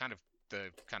 the kind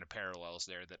of parallels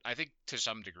there that I think to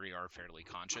some degree are fairly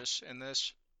conscious in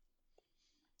this.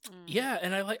 Yeah,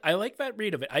 and I like that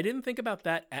read of it. I didn't think about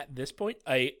that at this point.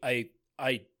 I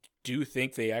do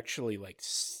think they actually like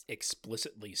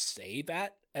explicitly say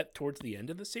that towards the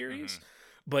end of the series. Mm-hmm.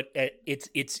 But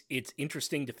it's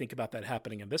interesting to think about that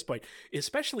happening at this point,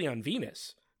 especially on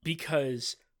Venus,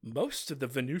 because most of the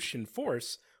Venusian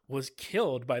force was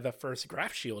killed by the first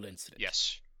Graf Shield incident.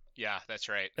 Yes. Yeah, that's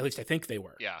right. At least I think they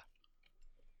were. Yeah.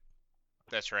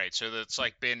 That's right. So it's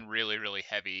like been really, really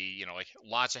heavy, like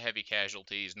lots of heavy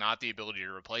casualties, not the ability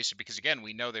to replace it. Because again,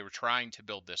 we know they were trying to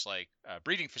build this like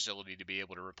breeding facility to be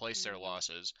able to replace their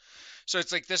losses. So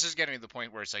it's like this is getting to the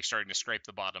point where it's like starting to scrape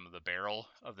the bottom of the barrel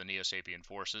of the Neo-Sapien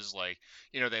forces. Like,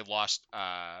 they lost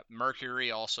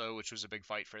Mercury also, which was a big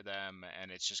fight for them.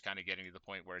 And it's just kind of getting to the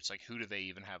point where it's like, who do they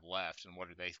even have left? And what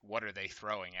are they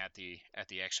throwing at the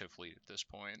Exo fleet at this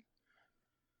point?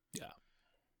 Yeah.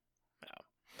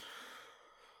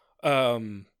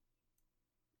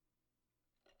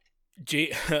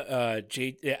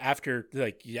 After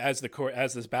like as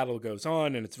this battle goes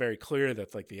on, and it's very clear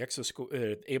that like the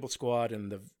Able Squad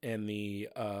and the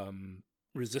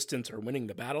Resistance are winning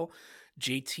the battle,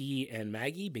 JT and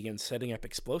Maggie begin setting up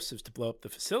explosives to blow up the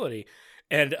facility.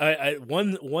 And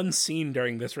one scene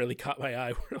during this really caught my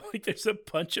eye, where like there's a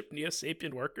bunch of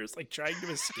Neo-Sapien workers like trying to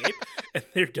escape, and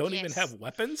they don't even have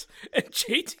weapons, and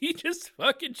JT just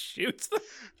fucking shoots them.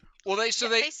 Well, they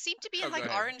seem to be in like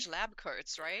orange lab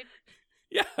coats, right?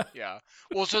 Yeah. Yeah.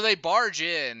 Well, so they barge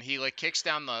in. He like kicks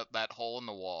down that hole in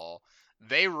the wall.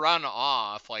 They run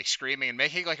off like screaming and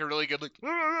making like a really good like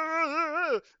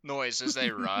noise as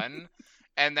they run.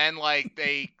 And then like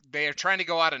they are trying to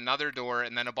go out another door,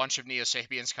 and then a bunch of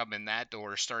Neo-Sapiens come in that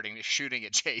door, shooting at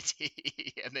JT,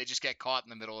 and they just get caught in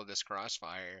the middle of this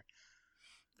crossfire.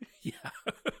 Yeah.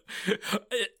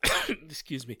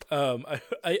 Excuse me.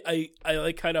 I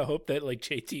like kind of hope that like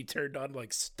JT turned on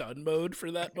like stun mode for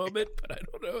that moment, but I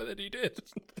don't know that he did.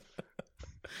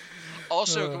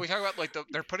 Also, can we talk about like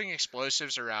they're putting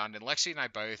explosives around, and Lexi and I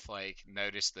both like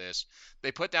noticed this.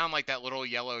 They put down like that little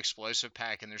yellow explosive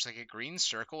pack, and there's like a green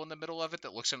circle in the middle of it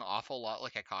that looks an awful lot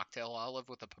like a cocktail olive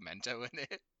with a pimento in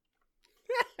it.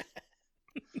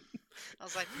 I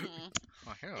was like,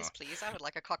 oh, yeah. Yes, please. I would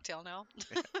like a cocktail now.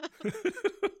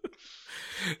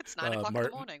 It's 9 o'clock in the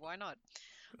morning. Why not?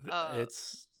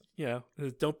 It's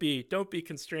don't be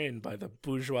constrained by the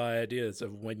bourgeois ideas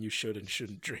of when you should and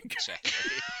shouldn't drink. Exactly.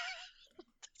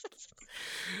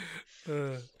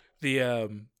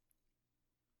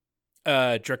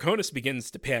 Draconis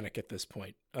begins to panic at this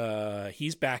point.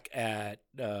 He's back at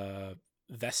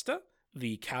Vesta,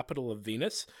 the capital of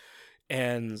Venus,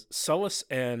 and Sullus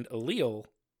and Allele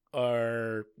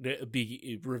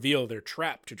reveal their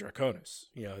trap to Draconis.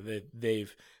 You know, this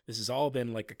has all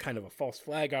been like a kind of a false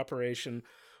flag operation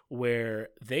where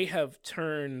they have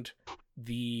turned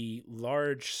the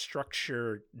large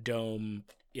structure dome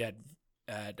at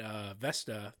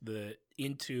Vesta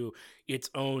into its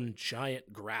own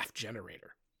giant graph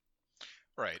generator.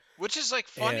 Right. Which is like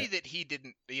funny that he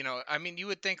didn't, you know, I mean, you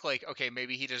would think like, okay,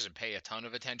 maybe he doesn't pay a ton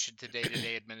of attention to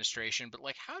day-to-day administration, but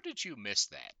like, how did you miss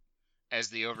that as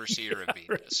the overseer of Venus?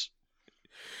 Right.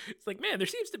 It's like, man, there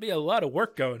seems to be a lot of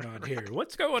work going on here.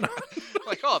 What's going on?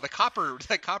 Like, oh, the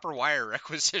copper wire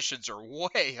requisitions are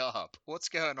way up. What's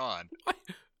going on?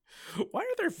 Why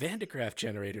are there Van de Graaff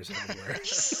generators everywhere?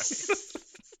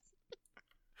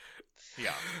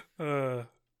 Yeah.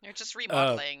 You're just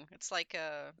remodeling. It's like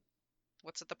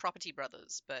what's it, the Property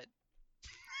Brothers, but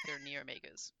they're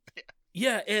Neo-Megas.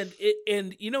 Yeah, and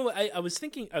you know, I was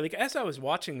thinking, like, as I was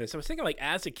watching this, I was thinking, like,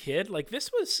 as a kid, like,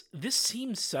 this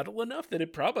seemed subtle enough that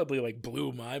it probably, like,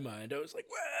 blew my mind. I was like,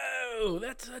 whoa,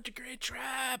 that's such a great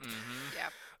trap. Mm-hmm.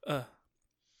 Yeah.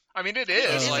 I mean, it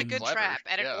is. It's like, a good clever. trap,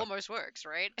 and it almost works,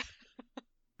 right?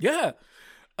 Yeah.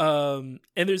 And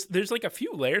there's like a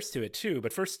few layers to it too,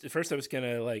 but first I was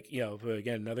gonna, like, you know,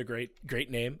 again, another great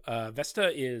name.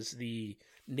 Vesta is the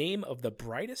name of the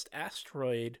brightest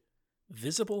asteroid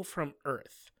visible from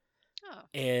Earth. Oh.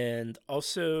 And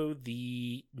also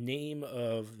the name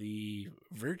of the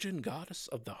virgin goddess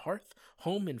of the hearth,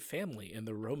 home, and family in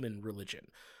the Roman religion.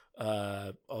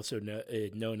 Also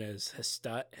known as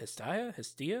Hestia?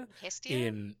 Hestia?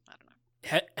 In I don't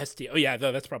know. Hestia. Oh yeah,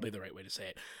 that's probably the right way to say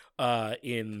it.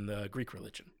 In the Greek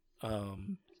religion.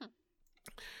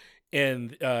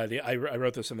 And I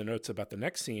wrote this in the notes about the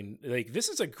next scene. Like, this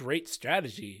is a great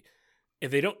strategy if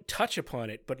they don't touch upon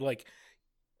it, but like,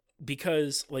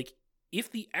 because like,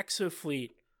 if the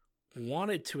Exofleet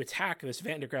wanted to attack this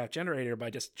Van de Graaff generator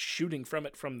by just shooting from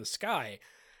it from the sky,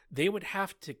 they would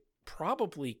have to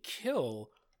probably kill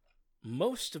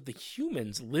most of the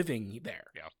humans living there.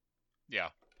 Yeah,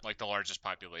 like the largest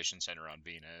population center on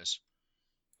Venus.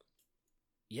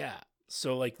 Yeah.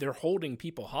 So, like, they're holding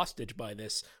people hostage by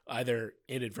this, either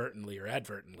inadvertently or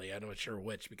advertently. I'm not sure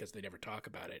which, because they never talk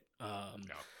about it. No.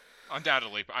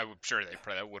 Undoubtedly, I'm sure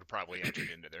that would have probably entered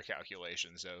into their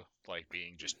calculations, though, like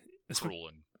being just cruel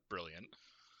and brilliant.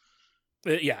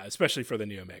 Yeah, especially for the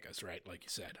Neo-Megas, right? Like you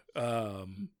said.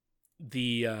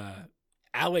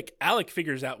 Alec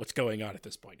figures out what's going on at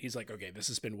this point. He's like, okay, this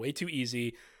has been way too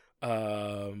easy.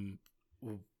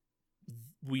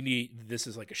 This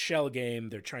is like a shell game.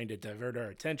 They're trying to divert our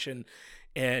attention.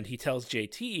 And he tells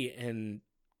JT, and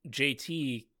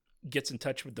JT gets in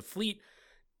touch with the fleet.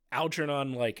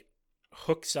 Algernon, like,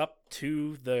 hooks up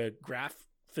to the graph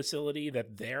facility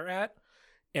that they're at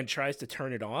and tries to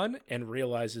turn it on and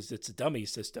realizes it's a dummy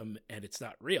system and it's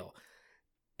not real.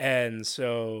 And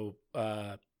so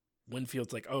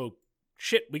Winfield's like, oh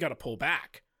shit, we got to pull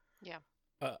back. Yeah.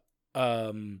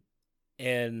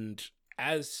 And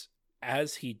as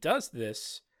he does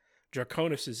this,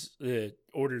 Draconis is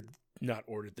not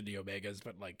ordered the Neo-Megas,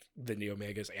 but like the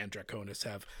Neo-Megas and Draconis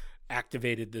have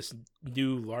activated this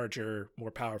new, larger,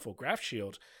 more powerful graph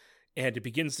shield, and it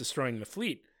begins destroying the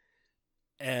fleet.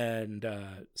 And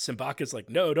Simbaka's like,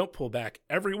 no, don't pull back.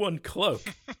 Everyone cloak.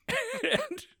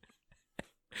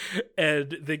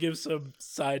 and they give some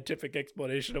scientific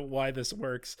explanation of why this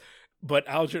works. But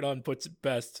Algernon puts it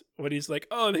best when he's like,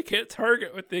 oh, they can't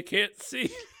target what they can't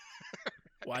see.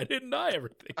 Why didn't I ever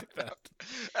think of that?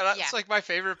 And that's like my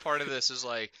favorite part of this is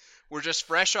like, we're just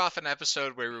fresh off an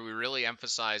episode where we really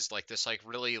emphasized like this, like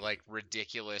really like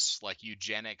ridiculous, like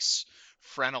eugenics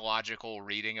phrenological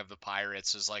reading of the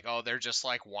pirates is like, oh, they're just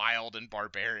like wild and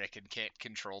barbaric and can't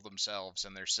control themselves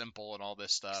and they're simple and all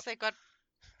this stuff. They got,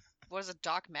 what is it,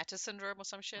 dark matter syndrome or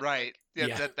some shit? Right.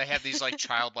 Yeah. That they have these like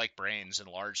childlike brains and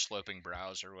large sloping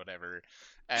brows or whatever.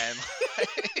 And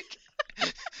like,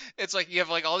 it's like you have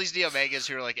like all these Neo-Megas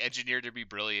who are like engineered to be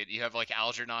brilliant. You have like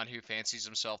Algernon who fancies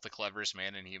himself the cleverest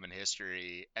man in human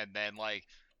history, and then like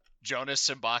Jonas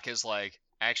Simbaka is like,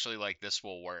 actually, like, this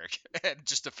will work, and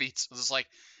just defeats. It's like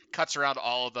cuts around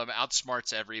all of them,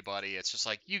 outsmarts everybody. It's just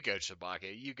like, you go,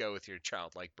 Simbaka, you go with your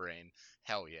childlike brain.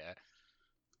 Hell yeah.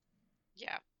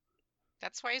 Yeah,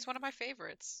 that's why he's one of my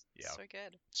favorites. Yeah, so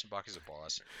good. Simbaka's a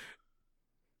boss.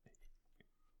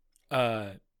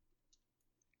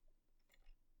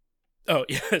 Oh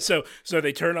yeah, so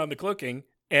they turn on the cloaking,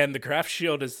 And the craft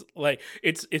shield is like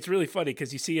it's really funny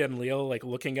because you see Enlil like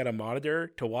looking at a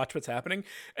monitor to watch what's happening,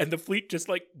 and the fleet just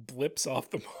like blips off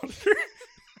the monitor.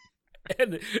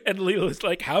 and Leo is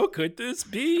like, how could this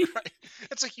be? Right.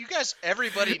 It's like, you guys,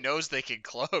 everybody knows they can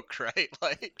cloak, right?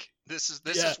 Like this is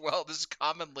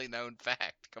commonly known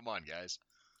fact. Come on, guys.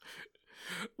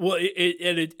 Well,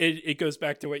 it goes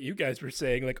back to what you guys were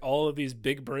saying. Like, all of these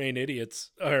big brain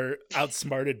idiots are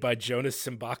outsmarted by Jonas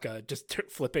Simbaka just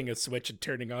flipping a switch and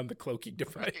turning on the cloaking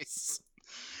device.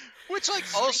 Which, like,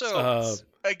 also,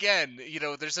 again, you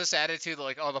know, there's this attitude that,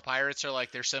 like, oh, the pirates are,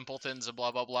 like, they're simpletons and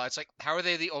blah, blah, blah. It's like, how are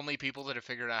they the only people that have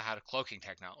figured out how to cloaking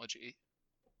technology?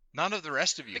 None of the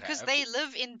rest of you because have. they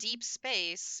live in deep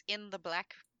space in the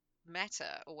black matter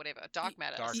or whatever, dark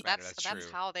matter.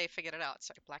 That's how they figured it out.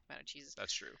 Sorry, black matter, Jesus.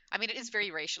 That's true. I mean, it is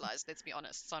very racialized, let's be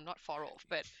honest, so I'm not far off.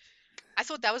 But I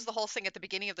thought that was the whole thing at the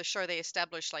beginning of the show. They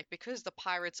established, like, because the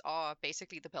pirates are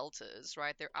basically the Belters,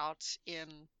 right? They're out in,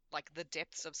 like, the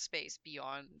depths of space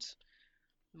beyond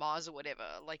Mars or whatever.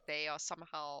 Like, they are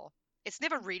somehow... It's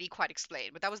never really quite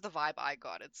explained, but that was the vibe I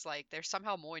got. It's like they're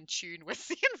somehow more in tune with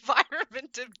the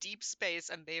environment of deep space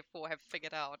and therefore have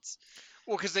figured out...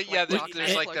 Well, because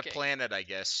there's like the planet, I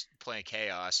guess, Planet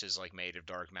Chaos is like made of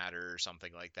dark matter or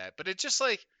something like that. But it just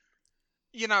like,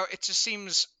 you know, it just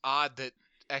seems odd that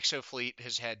Exofleet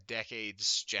has had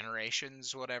decades,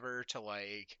 generations, whatever, to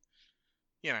like,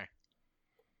 you know,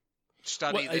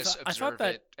 study this, observe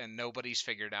it, and nobody's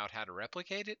figured out how to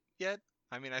replicate it yet.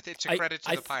 I mean, I think it's a credit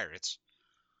to the pirates.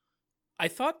 I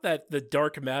thought that the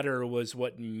dark matter was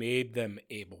what made them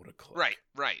able to cloak.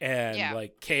 Right. And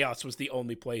like chaos was the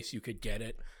only place you could get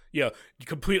it. You know,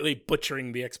 completely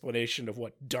butchering the explanation of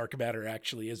what dark matter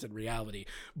actually is in reality,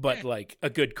 but like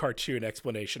a good cartoon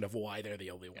explanation of why they're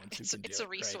the only ones who can do it. It's a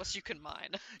resource you can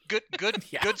mine.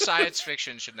 Good science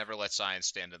fiction should never let science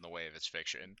stand in the way of its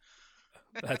fiction.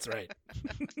 That's right.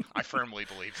 I firmly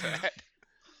believe that.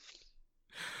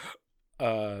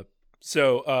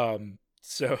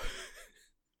 So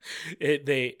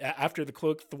they after the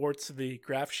cloak thwarts the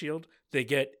graph shield, they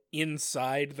get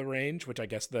inside the range, which I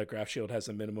guess the graph shield has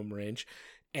a minimum range,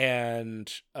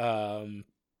 and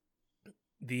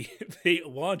they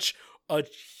launch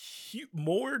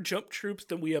more jump troops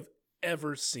than we have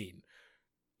ever seen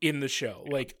in the show.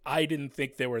 Like, I didn't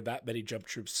think there were that many jump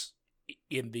troops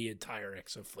in the entire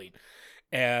Exofleet,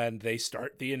 and they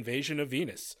start the invasion of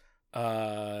Venus.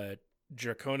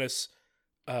 Draconis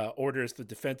orders the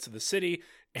defense of the city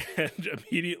and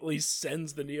immediately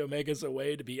sends the Neo-Megas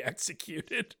away to be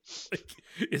executed. Like,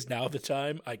 is now the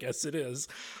time? I guess it is.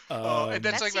 And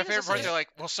that's like my favorite part. They're like,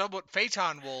 well,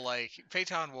 Phaeton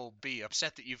will be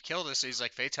upset that you've killed us. He's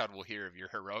like, Phaeton will hear of your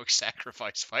heroic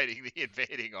sacrifice fighting the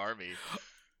invading army.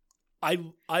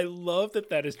 I love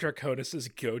that is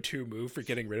Draconis' go-to move for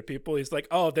getting rid of people. He's like,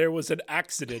 oh, there was an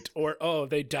accident, or oh,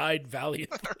 they died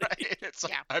valiantly. Right. It's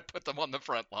like, I put them on the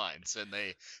front lines and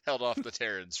they held off the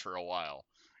Terrans for a while.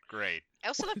 Great. I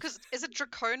also love, because is it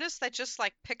Draconis that just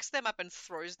like picks them up and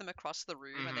throws them across the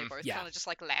room, and they both kind of just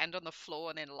like land on the floor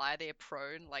and then lie there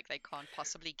prone, like they can't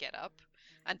possibly get up,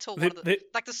 until the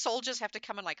soldiers have to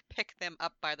come and like pick them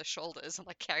up by the shoulders and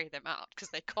like carry them out because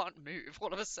they can't move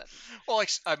all of a sudden. Well,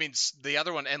 like, I mean, the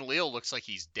other one, Enlil, looks like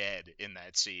he's dead in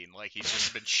that scene, like he's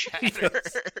just been shattered.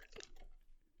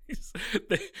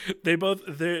 They're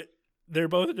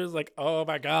both just like, oh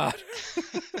my god.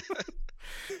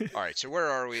 All right, so where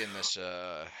are we in this?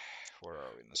 Where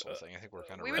are we in this whole thing? I think we're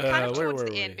kind of. We were kind of towards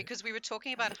the end because we were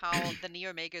talking about how the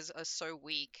Neo-Megas are so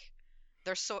weak.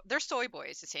 They're soy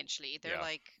boys essentially. They're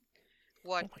like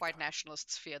what white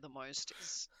nationalists fear the most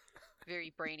is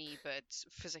very brainy but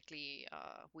physically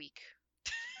weak.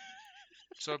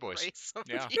 Soy boys.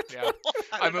 Yeah.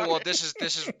 I mean, well, this is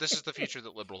the future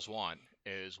that liberals want,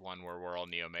 is one where we're all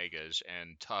Neo-Megas,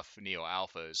 and tough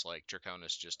Neo-Alphas like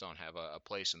Draconis just don't have a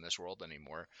place in this world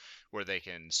anymore, where they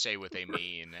can say what they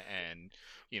mean and,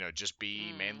 you know, just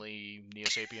be manly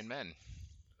Neo-Sapien men.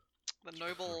 The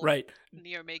noble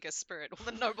Neo-Mega spirit,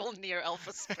 or the noble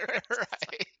Neo-Alpha spirit.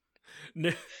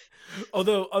 Right.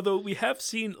 Although we have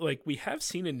seen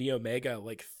a Neo-Mega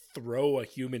like throw a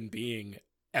human being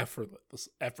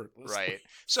effortlessly. Right.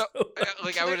 So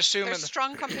like I would assume they're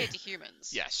strong compared to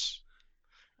humans. Yes.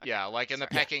 Yeah, like in the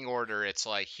pecking order, it's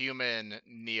like human,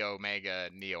 Neo-Mega,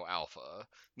 Neo-Alpha.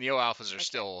 Neo-Alphas are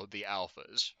still the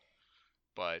alphas.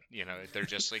 But, you know, they're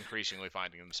just increasingly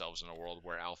finding themselves in a world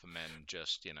where alpha men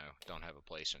just, you know, don't have a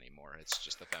place anymore. It's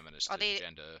just the feminist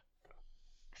agenda.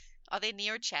 Are they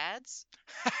Neo-Chads?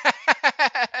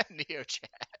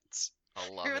 Neo-Chads. I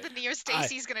love Who are the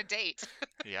Neo-Stacy's gonna date?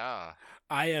 Yeah.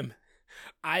 I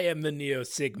am the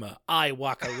Neo-Sigma. I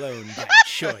walk alone by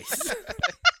choice.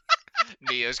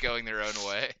 Mia's going their own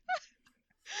way.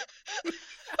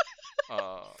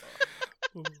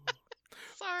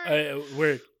 Sorry.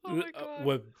 We're Oh my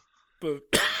God.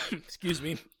 excuse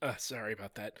me. Sorry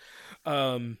about that.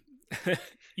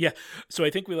 Yeah. So I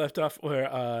think we left off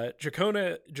where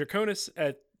Draconis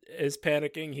is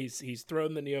panicking. He's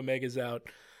thrown the Neo-Megas out,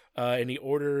 and he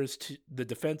orders the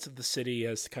defense of the city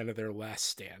as kind of their last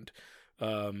stand.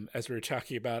 As we were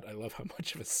talking about, I love how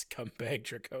much of a scumbag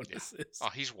Draconis is. Oh,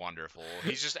 he's wonderful.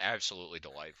 He's just absolutely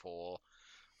delightful.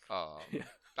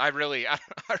 I really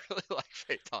like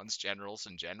Phaeton's generals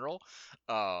in general.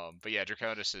 But yeah,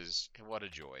 Draconis is what a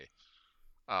joy.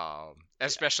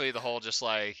 Especially the whole just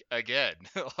like again,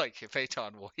 like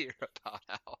Phaeton will hear about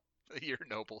how your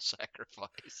noble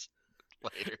sacrifice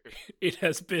later. It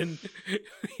has been.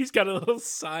 He's got a little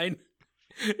sign.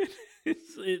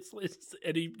 It's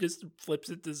and he just flips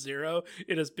it to 0.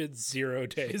 It has been 0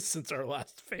 days since our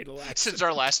last fatal accident. Since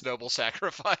our last noble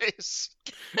sacrifice.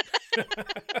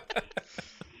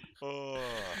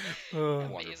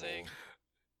 Amazing.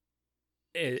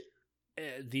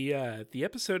 The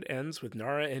episode ends with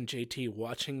Nara and JT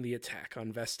watching the attack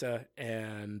on Vesta,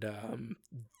 and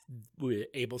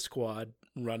Able Squad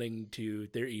running to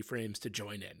their E-frames to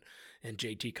join in. And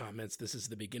JT comments, "This is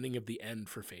the beginning of the end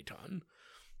for Phaeton."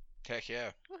 Heck yeah.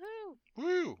 Woohoo!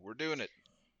 Woo! We're doing it.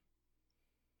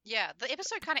 Yeah, the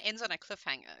episode kind of ends on a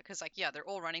cliffhanger because, like, yeah, they're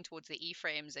all running towards the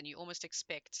E-frames, and you almost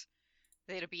expect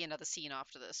there to be another scene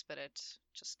after this, but it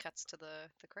just cuts to the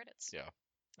credits. Yeah,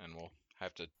 and we'll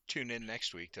have to tune in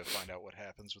next week to find out what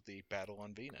happens with the battle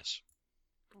on Venus.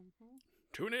 Mm-hmm.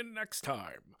 Tune in next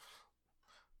time.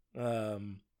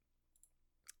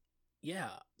 Yeah,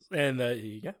 and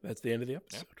yeah, that's the end of the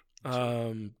episode.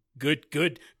 Yeah.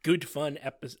 Good fun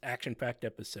action-packed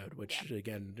episode, which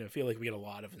again I feel like we get a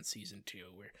lot of in season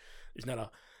 2, where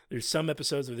there's some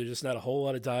episodes where there's just not a whole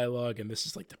lot of dialogue, and this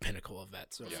is like the pinnacle of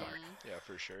that so far. Yeah,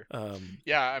 for sure.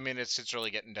 Yeah, I mean it's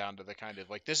really getting down to the kind of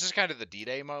like this is kind of the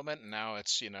D-Day moment, and now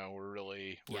it's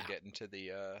we're getting to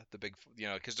the big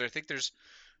because I think there's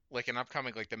like an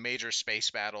upcoming like the major space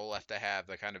battle left to have,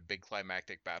 the kind of big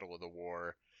climactic battle of the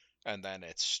war. And then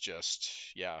it's just,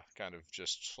 kind of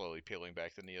just slowly peeling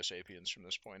back the Neo-Sapiens from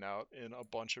this point out in a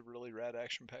bunch of really rad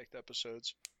action-packed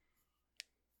episodes.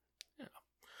 Yeah.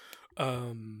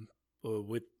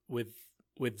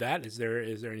 With that, is there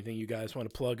anything you guys want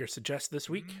to plug or suggest this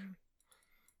week?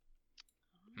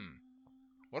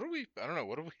 What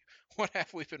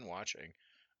have we been watching?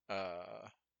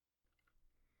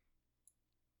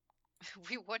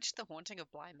 We watched The Haunting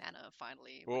of Bly Manor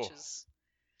finally, which is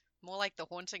more like The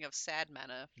Haunting of Sad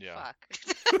Manor. Yeah. Fuck.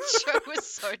 That show was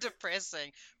so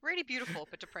depressing. Really beautiful,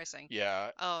 but depressing. Yeah.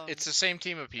 It's the same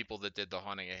team of people that did The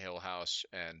Haunting of Hill House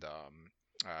and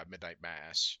Midnight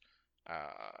Mass.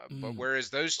 But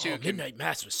whereas those two Midnight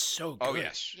Mass was so good. Oh,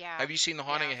 yes. Yeah. Have you seen The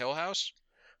Haunting of Hill House?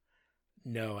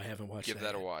 No, I haven't watched Give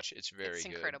that a watch. It's very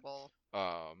good. Incredible.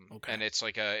 Okay. And it's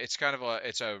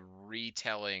a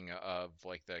retelling of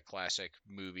like the classic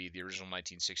movie, the original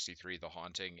 1963 The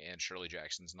Haunting, and Shirley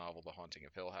Jackson's novel The Haunting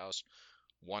of Hill House.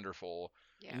 Wonderful.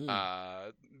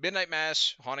 Yeah. Midnight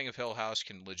Mass, Haunting of Hill House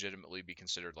can legitimately be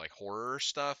considered like horror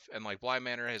stuff, and like Bly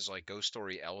Manor has like ghost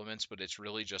story elements, but it's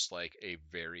really just like a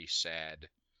very sad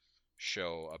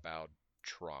show about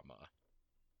trauma.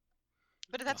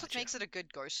 But that's what makes it a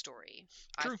good ghost story.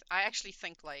 True. I actually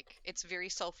think like it's very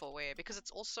self-aware because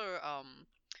it's also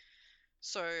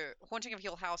so Haunting of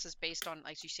Hill House is based on,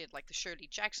 as you said, like the Shirley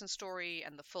Jackson story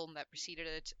and the film that preceded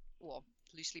it, well,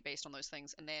 loosely based on those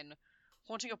things. And then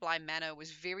Haunting of Bly Manor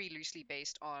was very loosely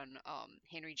based on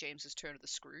Henry James's Turn of the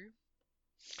Screw.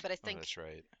 But I think that's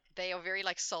right. They are very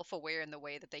like self-aware in the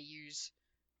way that they use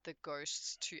the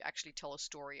ghosts to actually tell a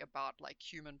story about like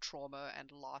human trauma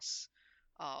and loss.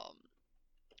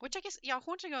 Which I guess,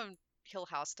 Haunting of Hill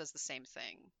House does the same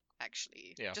thing,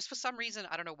 actually. Yeah. Just for some reason,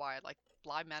 I don't know why, like,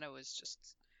 Bly Manor was just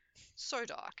so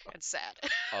dark and sad.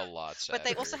 A lot sad. But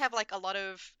they also have, like, a lot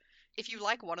of... If you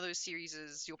like one of those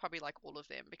series, you'll probably like all of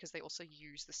them, because they also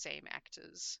use the same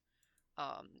actors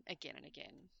again and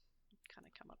again. Kind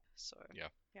of come up, so... Yeah.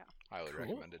 Highly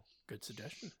recommended. Good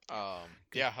suggestion.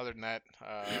 Other than that,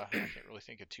 I can't really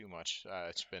think of too much.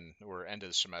 We're end of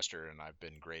the semester, and I've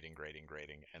been grading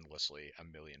endlessly a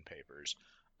million papers.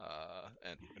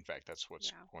 And in fact, that's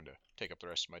what's going to take up the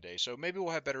rest of my day. So maybe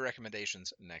we'll have better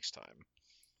recommendations next time.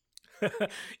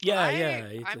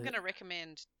 I'm going to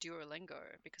recommend Duolingo,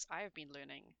 because I have been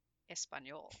learning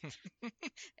Español.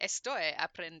 Estoy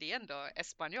aprendiendo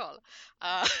Español.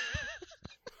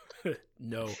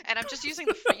 No. And I'm just using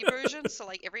the free version, so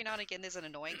like every now and again there's an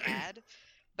annoying ad.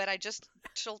 but I just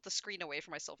tilt the screen away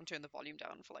from myself and turn the volume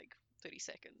down for like 30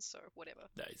 seconds, so whatever.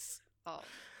 Nice.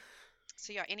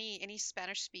 So yeah, any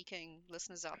Spanish-speaking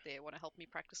listeners out there want to help me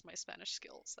practice my Spanish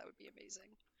skills? That would be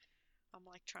amazing. I'm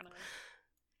like trying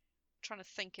to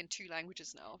think in 2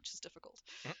 languages now, which is difficult.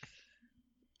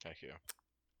 Thank you.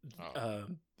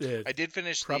 I did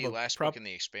finish the last book in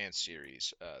the Expanse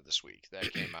series this week.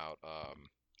 That came out,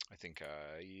 I think,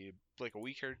 like a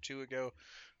week or 2 ago.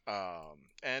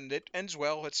 And it ends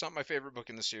well. It's not my favorite book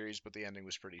in the series, but the ending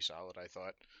was pretty solid, I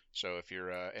thought. So if you're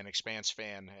an Expanse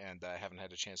fan and haven't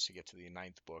had a chance to get to the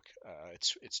 9th book,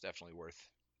 it's definitely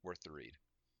worth the read.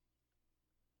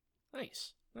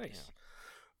 Nice.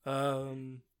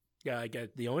 Yeah, I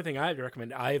get the only thing I'd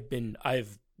recommend.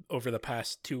 I've over the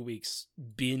past 2 weeks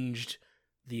binged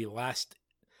the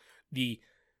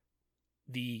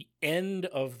end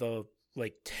of the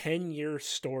 10-year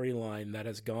storyline that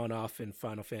has gone off in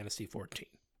Final Fantasy XIV,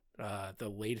 the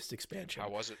latest expansion. How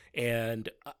was it? And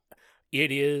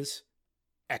it is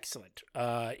excellent.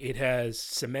 It has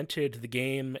cemented the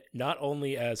game not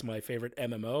only as my favorite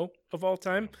MMO of all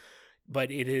time, but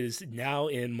it is now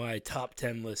in my top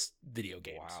 10 list video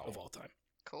games of all time.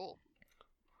 Cool.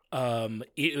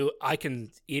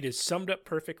 It is summed up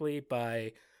perfectly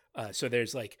by so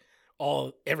there's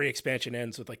every expansion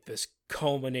ends with this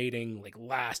culminating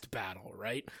last battle,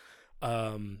 right?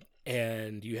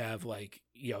 And you have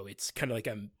it's kind of like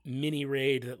a mini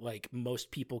raid that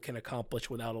most people can accomplish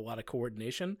without a lot of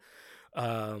coordination.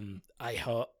 I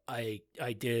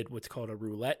did what's called a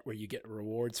roulette, where you get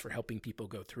rewards for helping people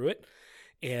go through it,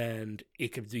 and it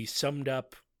could be summed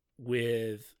up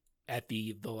with, at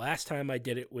the last time I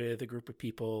did it with a group of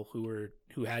people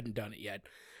who hadn't done it yet,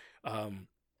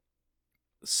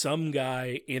 some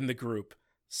guy in the group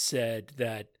said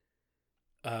that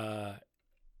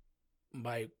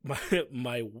my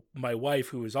wife,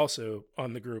 who was also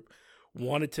on the group,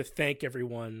 wanted to thank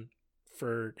everyone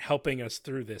for helping us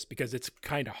through this because it's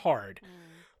kind of hard.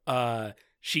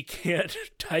 She can't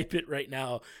type it right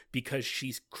now because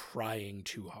she's crying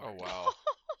too hard. Oh wow.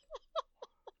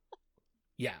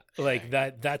 Yeah,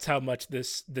 that's how much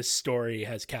this story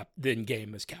has the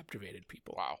game has captivated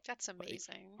people. Wow. That's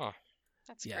amazing. Huh.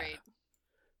 That's great.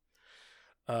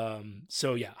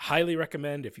 So yeah, highly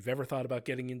recommend if you've ever thought about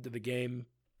getting into the game,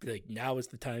 now is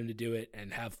the time to do it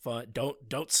and have fun.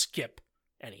 Don't skip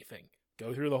anything.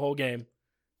 Go through the whole game,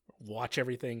 watch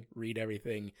everything, read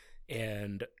everything,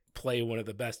 and play one of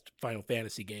the best Final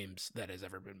Fantasy games that has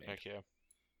ever been made. Heck yeah.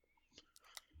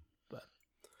 But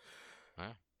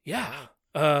wow.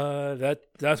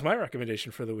 That's my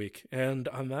recommendation for the week. And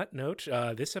on that note,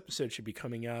 this episode should be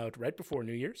coming out right before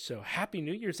New Year's. So Happy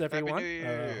New Year's, everyone! Happy New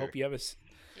Year.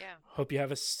 Hope you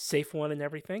have a safe one and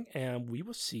everything. And we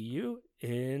will see you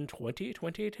in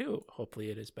 2022. Hopefully,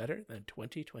 it is better than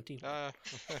 2021.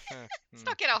 Let's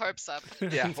not get our hopes up.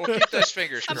 Yeah, we'll keep those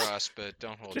fingers crossed, but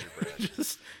don't hold your breath.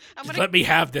 Just let me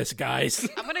have this, guys.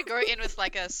 I'm gonna go in with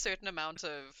a certain amount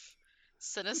of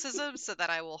cynicism so that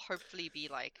I will hopefully be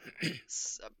I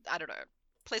don't know,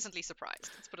 pleasantly surprised.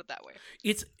 Let's put it that way.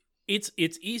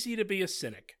 It's easy to be a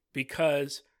cynic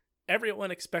because everyone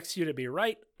expects you to be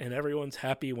right and everyone's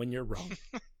happy when you're wrong.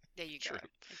 There you go. True.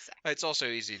 Exactly. It's also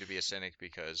easy to be a cynic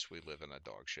because we live in a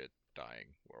dog shit dying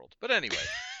world. But anyway,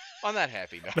 on that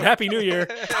happy note. But Happy New Year.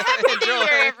 Happy New Year,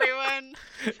 everyone.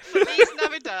 Feliz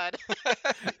Navidad.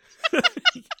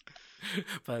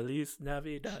 Feliz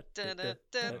Navidad.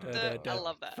 I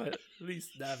love that. Feliz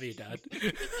Navidad.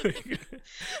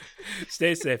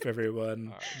 Stay safe,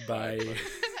 everyone. Right, bye.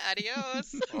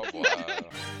 Adios. Au revoir.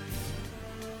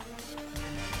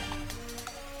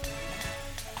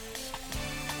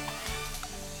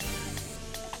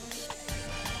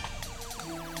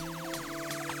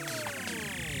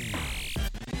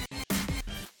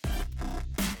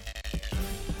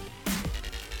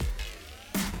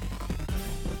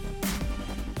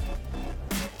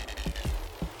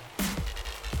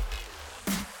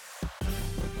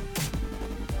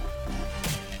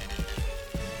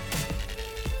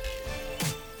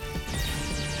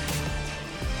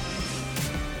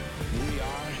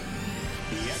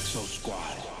 Exo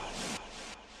Squad.